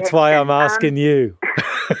bit of contention. That's why I'm asking you.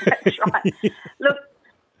 That's right. Look,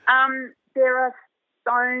 there are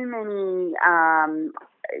so many,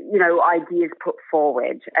 ideas put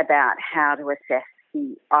forward about how to assess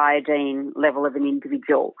the iodine level of an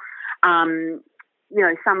individual.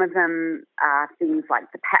 Some of them are things like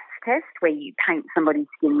the patch test, where you paint somebody's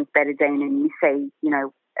skin with betadine and you see,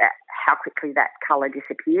 how quickly that colour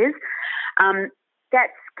disappears.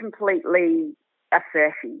 That's completely a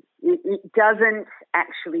furphy. It doesn't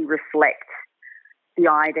actually reflect the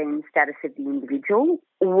iodine status of the individual.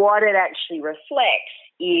 What it actually reflects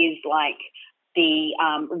is like the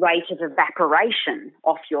rate of evaporation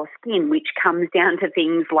off your skin, which comes down to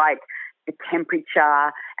things like the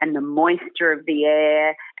temperature and the moisture of the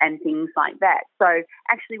air and things like that. So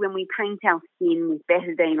actually when we paint our skin with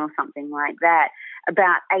betadine or something like that,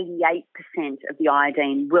 about 88% of the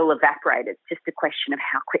iodine will evaporate. It's just a question of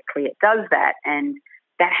how quickly it does that, and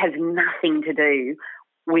that has nothing to do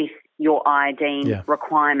with your iodine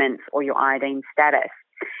requirements or your iodine status.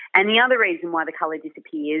 And the other reason why the colour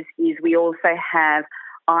disappears is we also have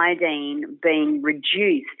iodine being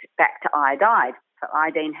reduced back to iodide. So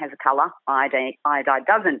iodine has a colour, iodide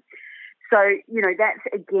doesn't. So, that's,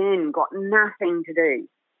 again, got nothing to do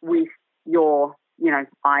with your,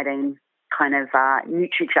 iodine kind of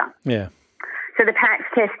literature. Yeah. So the PAX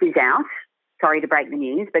test is out. Sorry to break the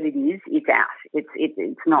news, but it is. It's out.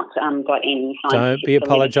 It's not got any scientific Don't be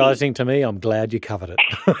apologising to me. I'm glad you covered it.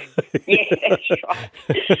 Yeah, that's right.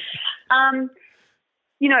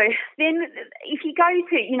 Then if you go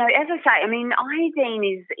to, as I say, I mean, iodine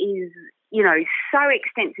is so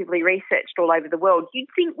extensively researched all over the world. You'd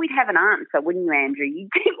think we'd have an answer, wouldn't you, Andrew?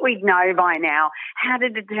 You'd think we'd know by now how to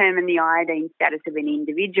determine the iodine status of an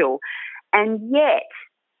individual. And yet,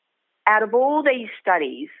 out of all these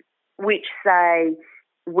studies which say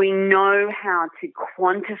we know how to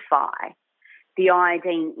quantify the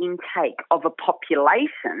iodine intake of a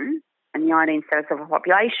population and the iodine status of a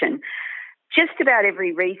population, just about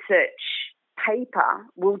every research paper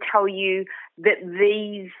will tell you that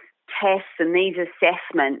these tests and these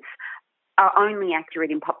assessments are only accurate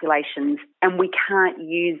in populations, and we can't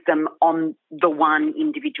use them on the one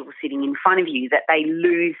individual sitting in front of you, that they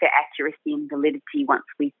lose their accuracy and validity once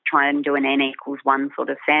we try and do an N=1 sort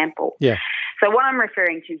of sample. Yeah. So what I'm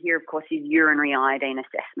referring to here, of course, is urinary iodine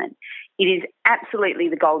assessment. It is absolutely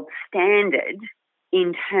the gold standard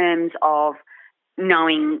in terms of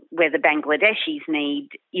knowing whether Bangladeshis need,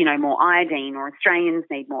 more iodine or Australians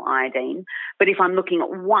need more iodine. But if I'm looking at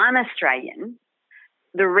one Australian,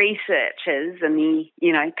 the researchers and the,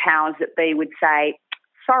 powers that be would say,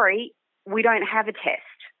 sorry, we don't have a test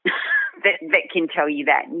that can tell you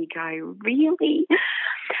that. And you go, really?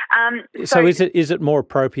 So is it more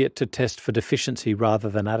appropriate to test for deficiency rather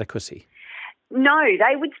than adequacy? No,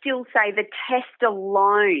 they would still say the test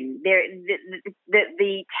alone,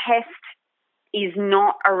 the test is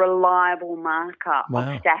not a reliable marker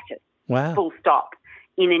of status. Wow. Full stop.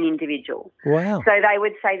 In an individual. Wow. So they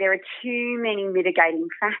would say there are too many mitigating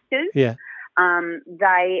factors. Yeah.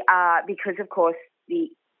 They are, because of course the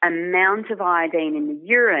amount of iodine in the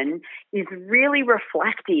urine is really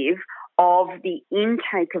reflective of the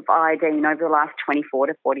intake of iodine over the last 24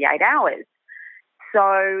 to 48 hours.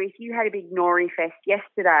 So if you had a big nori fest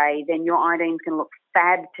yesterday, then your iodine's going to look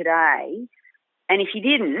fab today. And if you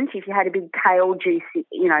didn't, if you had a big kale juice,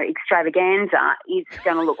 extravaganza, it's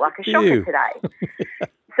going to look like a shocker today.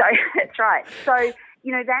 So that's right. So,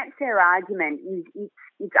 that's their argument, is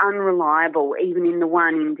it's unreliable even in the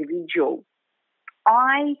one individual.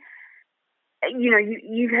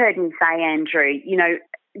 You've heard me say, Andrew,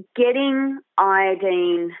 getting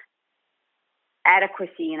iodine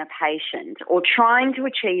adequacy in a patient or trying to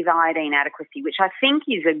achieve iodine adequacy, which I think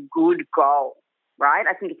is a good goal, right?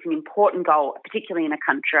 I think it's an important goal, particularly in a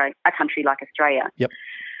country like Australia. Yep.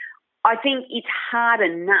 I think it's hard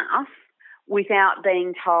enough without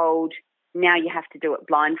being told, now you have to do it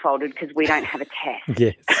blindfolded because we don't have a test.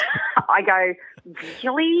 Yes. I go,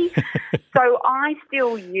 really? So I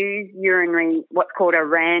still use what's called a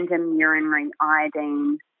random urinary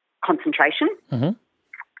iodine concentration.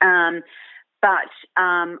 Mm-hmm. But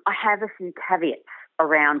I have a few caveats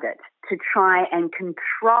around it to try and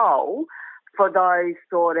control for those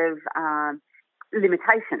sort of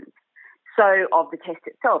limitations. So of the test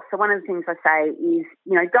itself. So one of the things I say is,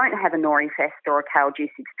 don't have a nori fest or a kale juice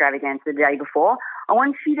extravaganza the day before. I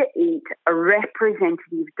want you to eat a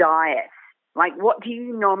representative diet. Like, what do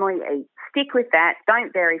you normally eat? Stick with that.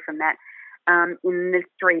 Don't vary from that in the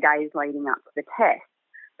 3 days leading up to the test.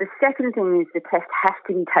 The second thing is the test has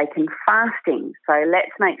to be taken fasting. So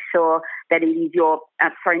let's make sure that it is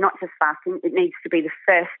not just fasting, it needs to be the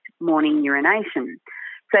first morning urination.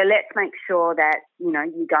 So let's make sure that,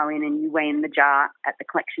 you go in and you weigh in the jar at the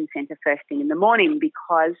collection centre first thing in the morning,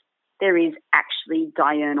 because there is actually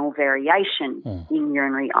diurnal variation in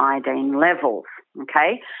urinary iodine levels,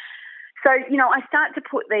 okay? So, I start to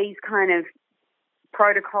put these kind of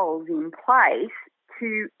protocols in place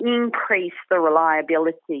to increase the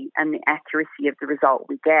reliability and the accuracy of the result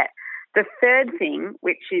we get. The third thing,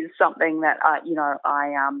 which is something that,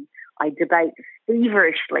 I debate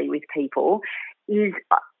feverishly with people, is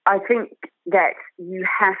I think that you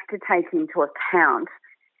have to take into account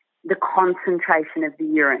the concentration of the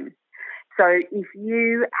urine. So if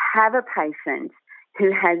you have a patient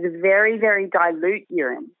who has very, very dilute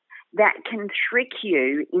urine, that can trick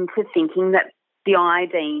you into thinking that the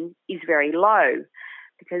iodine is very low,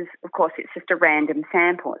 because, of course, it's just a random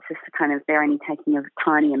sample. It's just they're only taking a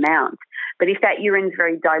tiny amount. But if that urine's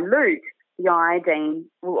very dilute, the iodine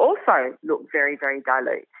will also look very, very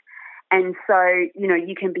dilute. And so,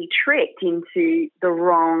 you can be tricked into the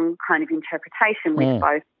wrong kind of interpretation with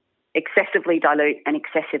both excessively dilute and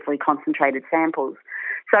excessively concentrated samples.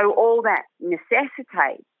 So all that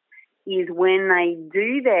necessitates is when they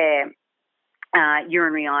do their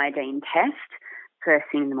urinary iodine test first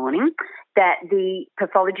thing in the morning, that the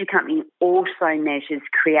pathology company also measures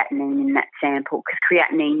creatinine in that sample, because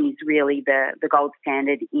creatinine is really the gold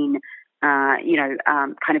standard in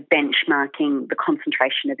kind of benchmarking the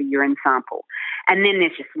concentration of a urine sample. And then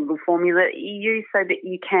there's just a little formula that you use so that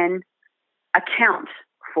you can account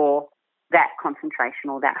for that concentration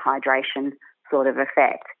or that hydration sort of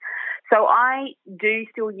effect. So I do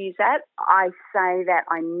still use that. I say that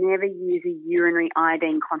I never use a urinary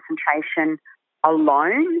iodine concentration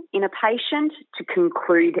alone in a patient to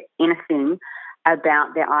conclude anything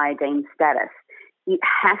about their iodine status. It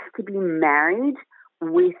has to be married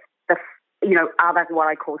with the, other what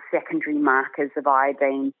I call secondary markers of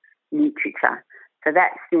iodine literature. So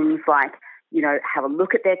that's things like, have a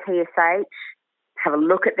look at their TSH, have a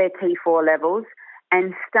look at their T4 levels,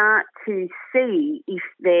 and start to see if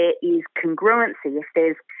there is congruency, if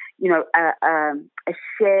there's, a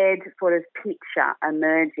shared sort of picture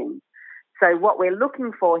emerging. So what we're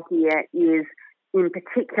looking for here is, in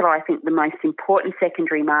particular, I think the most important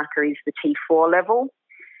secondary marker is the T4 level.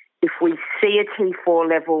 If we see a T4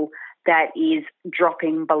 level that is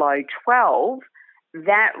dropping below 12,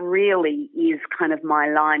 that really is kind of my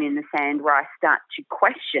line in the sand where I start to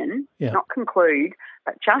question, not conclude,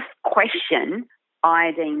 but just question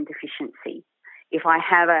iodine deficiency. If I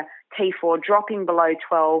have a T4 dropping below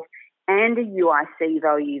 12 and a UIC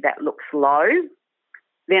value that looks low,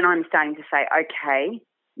 then I'm starting to say, okay,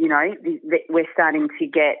 we're starting to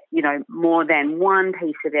get, more than one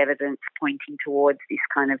piece of evidence pointing towards this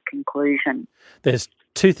kind of conclusion. There's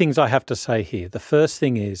two things I have to say here. The first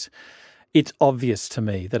thing is, it's obvious to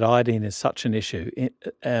me that iodine is such an issue,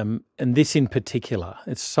 and this in particular,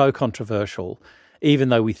 it's so controversial. Even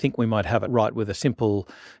though we think we might have it right with a simple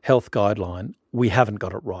health guideline, we haven't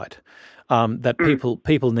got it right. That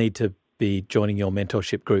people need to be joining your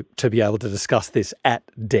mentorship group to be able to discuss this at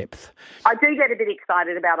depth. I do get a bit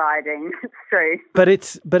excited about iodine, it's true. But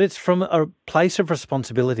it's from a place of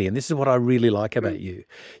responsibility, and this is what I really like about you.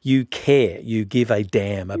 You care, you give a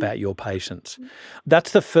damn about your patients.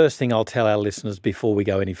 That's the first thing I'll tell our listeners before we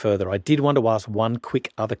go any further. I did want to ask one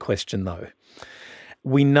quick other question though.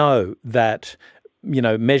 We know that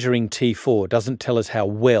measuring T4 doesn't tell us how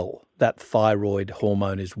well that thyroid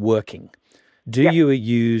hormone is working. Do you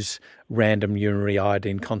use random urinary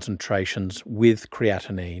iodine concentrations with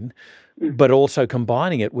creatinine, but also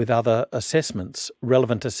combining it with other assessments,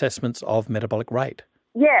 relevant assessments of metabolic rate?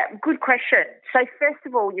 Yeah, good question. So first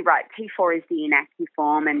of all, you're right, T4 is the inactive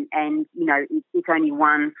form and it's only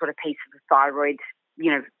one sort of piece of the thyroid,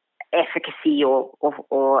 efficacy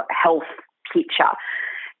or health picture.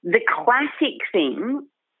 The classic thing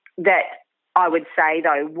that I would say,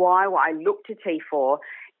 though, why I look to T4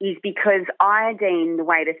 is because iodine, the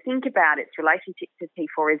way to think about its relationship to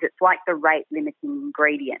T4 is it's like the rate-limiting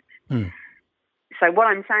ingredient. So what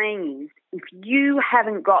I'm saying is if you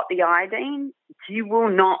haven't got the iodine, you will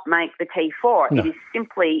not make the T4. No. It is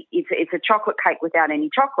simply, it's a chocolate cake without any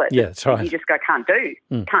chocolate. Yeah, that's right. You just go, can't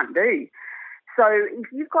do. So if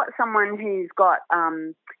you've got someone who's got,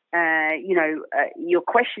 you're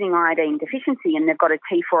questioning iodine deficiency and they've got a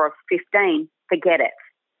T4 of 15, forget it.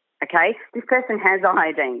 Okay? This person has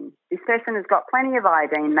iodine. This person has got plenty of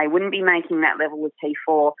iodine. They wouldn't be making that level of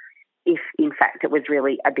T4 if, in fact, it was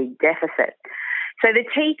really a big deficit. So the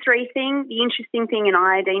T3 thing, the interesting thing in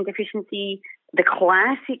iodine deficiency, the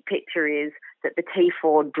classic picture is that the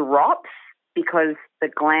T4 drops because the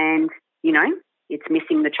gland, it's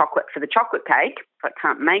missing the chocolate for the chocolate cake, so it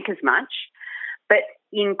can't make as much. But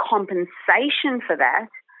in compensation for that,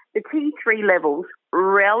 the T3 levels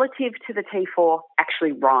relative to the T4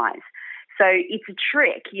 actually rise. So it's a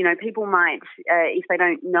trick. People might, if they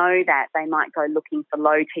don't know that, they might go looking for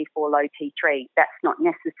low T4, low T3. That's not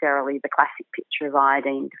necessarily the classic picture of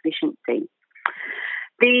iodine deficiency.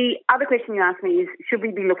 The other question you asked me is, should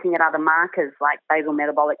we be looking at other markers like basal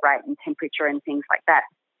metabolic rate and temperature and things like that?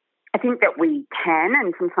 I think that we can,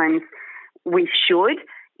 and sometimes we should.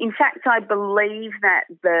 In fact, I believe that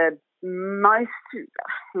the most,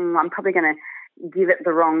 I'm probably going to give it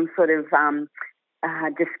the wrong sort of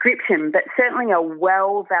description, but certainly a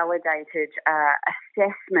well-validated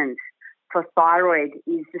assessment for thyroid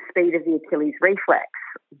is the speed of the Achilles reflex.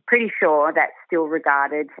 Pretty sure that's still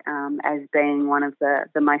regarded as being one of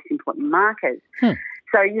the most important markers. So,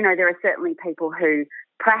 there are certainly people who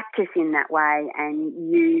practice in that way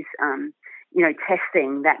and use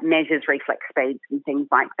testing that measures reflex speeds and things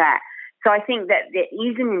like that. So I think that there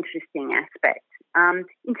is an interesting aspect.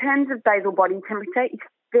 In terms of basal body temperature, it's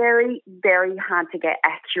very, very hard to get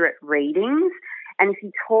accurate readings. And if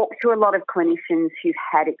you talk to a lot of clinicians who've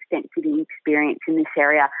had extensive experience in this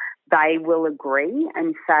area, they will agree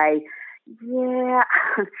and say, yeah,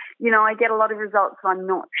 I get a lot of results, but I'm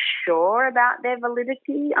not sure about their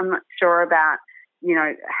validity. I'm not sure about,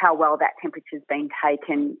 how well that temperature's been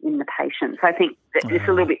taken in the patient. So I think that it's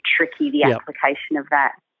a little bit tricky, the application of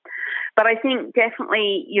that. But I think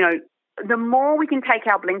definitely, the more we can take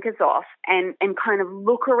our blinkers off and kind of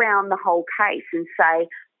look around the whole case and say,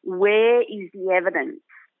 where is the evidence,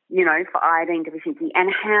 for iodine deficiency,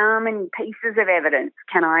 and how many pieces of evidence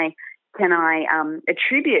can I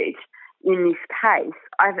attribute in this case?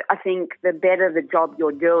 I think the better the job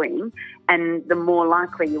you're doing, and the more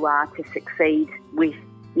likely you are to succeed with,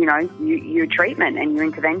 your treatment and your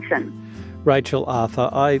intervention. Rachel Arthur,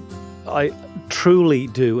 I truly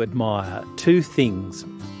do admire two things.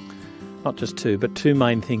 Not just two, but two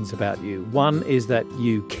main things about you. One is that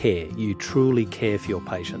you care. You truly care for your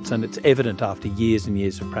patients, and it's evident after years and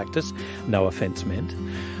years of practice, no offence meant.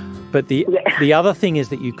 But the other thing is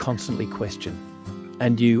that you constantly question,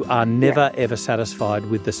 and you are never, ever satisfied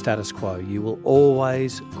with the status quo. You will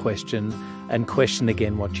always question and question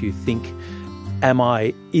again what you think.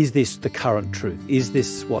 Is this the current truth? Is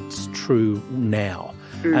this what's true now?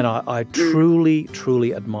 And I truly,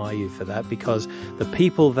 truly admire you for that, because the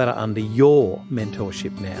people that are under your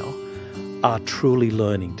mentorship now are truly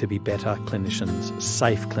learning to be better clinicians,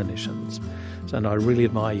 safe clinicians. And I really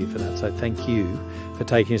admire you for that. So thank you for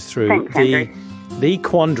taking us through the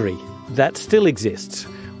quandary that still exists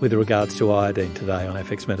with regards to iodine today on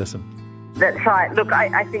FX Medicine. That's right. Look,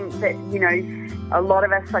 I think that, a lot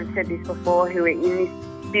of us, I've said this before, who are in this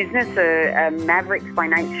business are mavericks by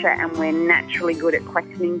nature, and we're naturally good at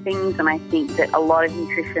questioning things. And I think that a lot of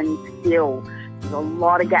nutrition still, there's a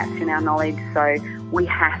lot of gaps in our knowledge. So we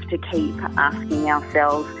have to keep asking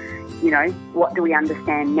ourselves, what do we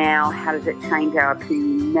understand now? How does it change our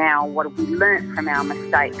opinion now? What have we learnt from our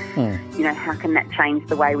mistakes? How can that change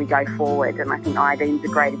the way we go forward? And I think iodine is a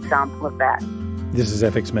great example of that. This is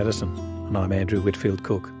FX Medicine, and I'm Andrew Whitfield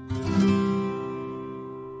Cook.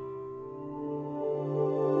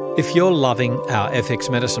 If you're loving our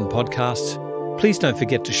FX Medicine podcasts, please don't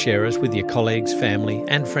forget to share us with your colleagues, family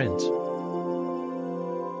and friends.